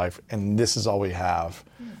experiences in life, and this is all we have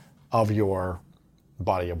of your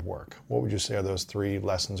body of work. What would you say are those 3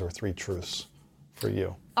 lessons or 3 truths for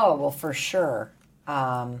you? Oh, well, for sure.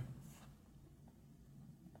 The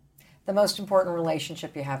most important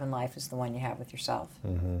relationship you have in life is the one you have with yourself.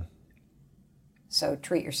 Mm-hmm. So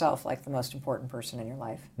treat yourself like the most important person in your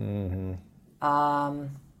life. Mm-hmm.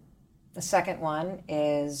 The second one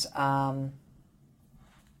is I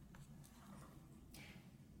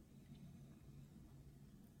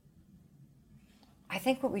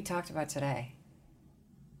think what we talked about today.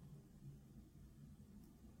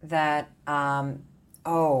 That,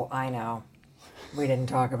 oh, I know. We didn't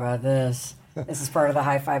talk about this. This is part of the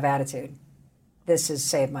high five attitude. This has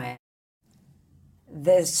saved my...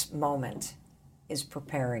 This moment is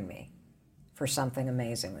preparing me for something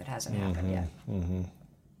amazing that hasn't happened yet. Mm-hmm.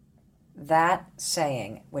 That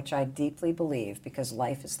saying, which I deeply believe, because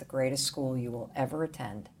life is the greatest school you will ever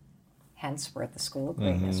attend, hence we're at the School of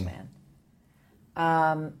Greatness, man.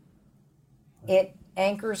 It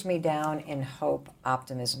anchors me down in hope,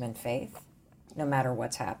 optimism, and faith, no matter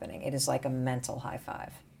what's happening. It is like a mental high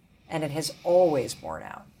five. and it has always borne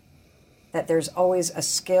out. That there's always a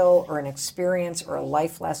skill or an experience or a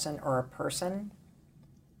life lesson or a person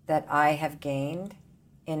that I have gained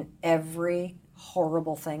in every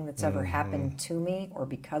horrible thing that's ever happened to me or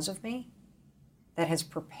because of me that has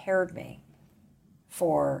prepared me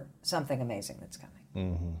for something amazing that's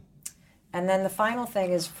coming. And then the final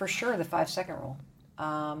thing is for sure the 5-second rule.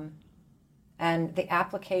 And the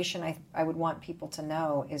application I would want people to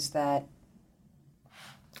know is that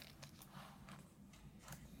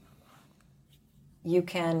you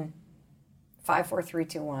can 5, 4, 3,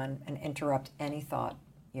 2, 1 and interrupt any thought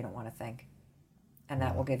you don't want to think. And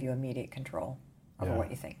that will give you immediate control over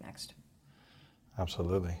what you think next.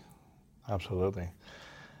 Absolutely. Absolutely.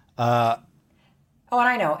 Oh, and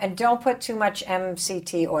I know. And don't put too much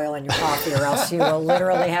MCT oil in your coffee or else you will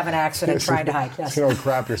literally have an accident trying to hike. Yes. You don't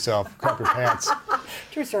crap yourself, crap your pants.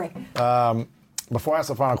 True story. Before I ask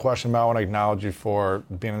the final question, Mel, I want to acknowledge you for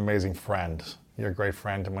being an amazing friend. You're a great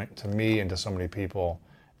friend to me and to so many people.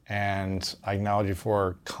 And I acknowledge you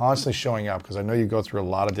for constantly showing up because I know you go through a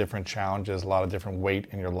lot of different challenges, a lot of different weight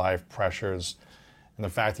in your life, pressures. And the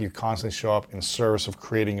fact that you constantly show up in service of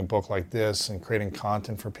creating a book like this and creating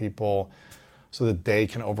content for people so that they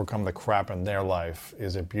can overcome the crap in their life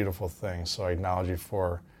is a beautiful thing. So I acknowledge you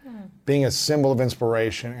for being a symbol of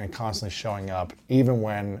inspiration and constantly showing up, even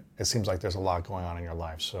when it seems like there's a lot going on in your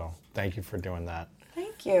life. So thank you for doing that.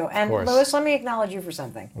 Thank you. And Louis, let me acknowledge you for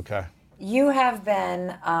something. Okay. You have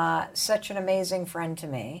been such an amazing friend to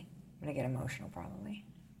me. I'm going to get emotional probably.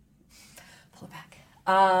 Pull it back.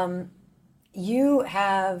 You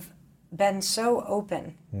have been so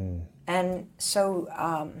open and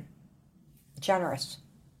so generous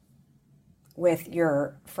with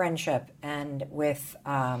your friendship and with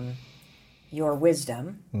your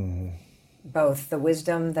wisdom, both the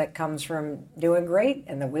wisdom that comes from doing great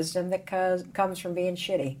and the wisdom that comes from being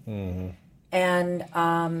shitty. And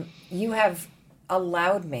you have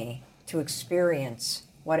allowed me to experience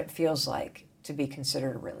what it feels like to be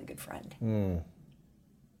considered a really good friend.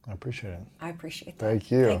 I appreciate it. I appreciate that. Thank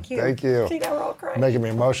you. Thank you. Thank you. See, now we're all crying. Making me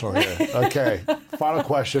emotional here. Okay. Final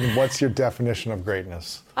question. What's your definition of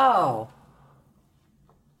greatness? Oh.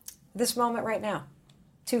 This moment right now.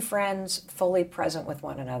 2 friends fully present with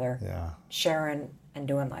one another. Yeah. Sharing and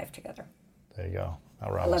doing life together. There you go.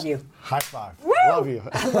 I love you. High five. Woo! Love you.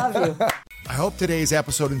 I love you. I hope today's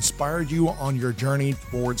episode inspired you on your journey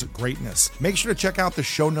towards greatness. Make sure to check out the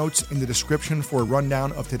show notes in the description for a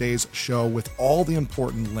rundown of today's show with all the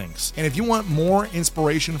important links. And if you want more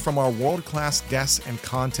inspiration from our world-class guests and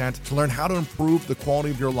content to learn how to improve the quality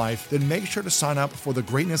of your life, then make sure to sign up for the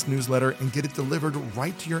Greatness newsletter and get it delivered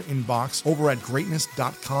right to your inbox over at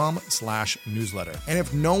greatness.com/newsletter. And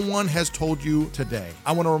if no one has told you today,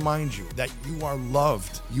 I want to remind you that you are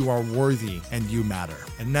loved, you are worthy, and you matter.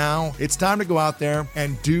 And now it's time to go out there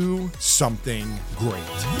and do something great.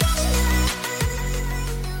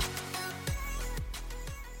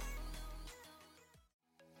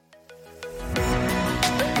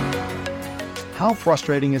 How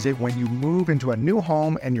frustrating is it when you move into a new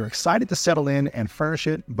home and you're excited to settle in and furnish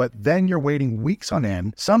it, but then you're waiting weeks on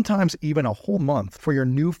end, sometimes even a whole month, for your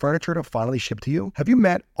new furniture to finally ship to you? Have you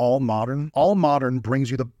met All Modern? All Modern brings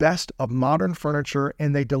you the best of modern furniture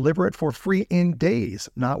and they deliver it for free in days,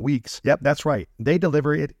 not weeks. Yep, that's right. They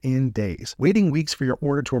deliver it in days. Waiting weeks for your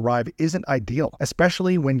order to arrive isn't ideal,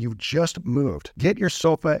 especially when you've just moved. Get your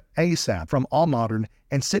sofa ASAP from All Modern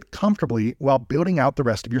and sit comfortably while building out the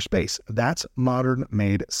rest of your space. That's modern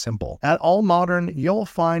made simple. At All Modern, you'll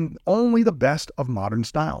find only the best of modern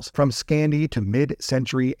styles, from Scandi to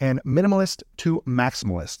mid-century and minimalist to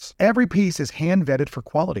maximalists. Every piece is hand-vetted for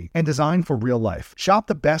quality and designed for real life. Shop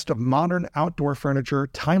the best of modern outdoor furniture,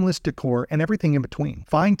 timeless decor, and everything in between.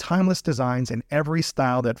 Find timeless designs in every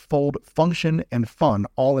style that fold function and fun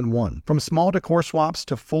all in one. From small decor swaps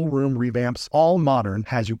to full room revamps, All Modern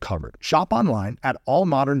has you covered. Shop online at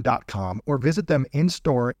allmodern.com or visit them in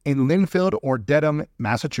store in Linfield or Dedham,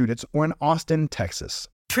 Massachusetts, or in Austin, Texas.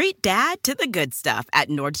 Treat Dad to the good stuff at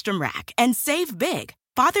Nordstrom Rack and save big.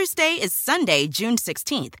 Father's Day is Sunday, June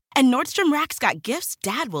 16th, and Nordstrom Rack's got gifts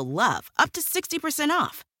Dad will love, up to 60%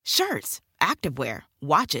 off. Shirts, activewear,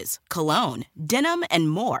 watches, cologne, denim, and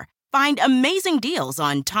more. Find amazing deals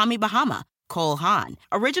on Tommy Bahama, Cole Haan,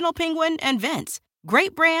 Original Penguin, and Vince.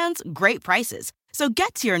 Great brands, great prices. So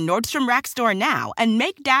get to your Nordstrom Rack store now and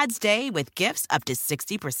make Dad's day with gifts up to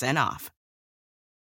 60% off.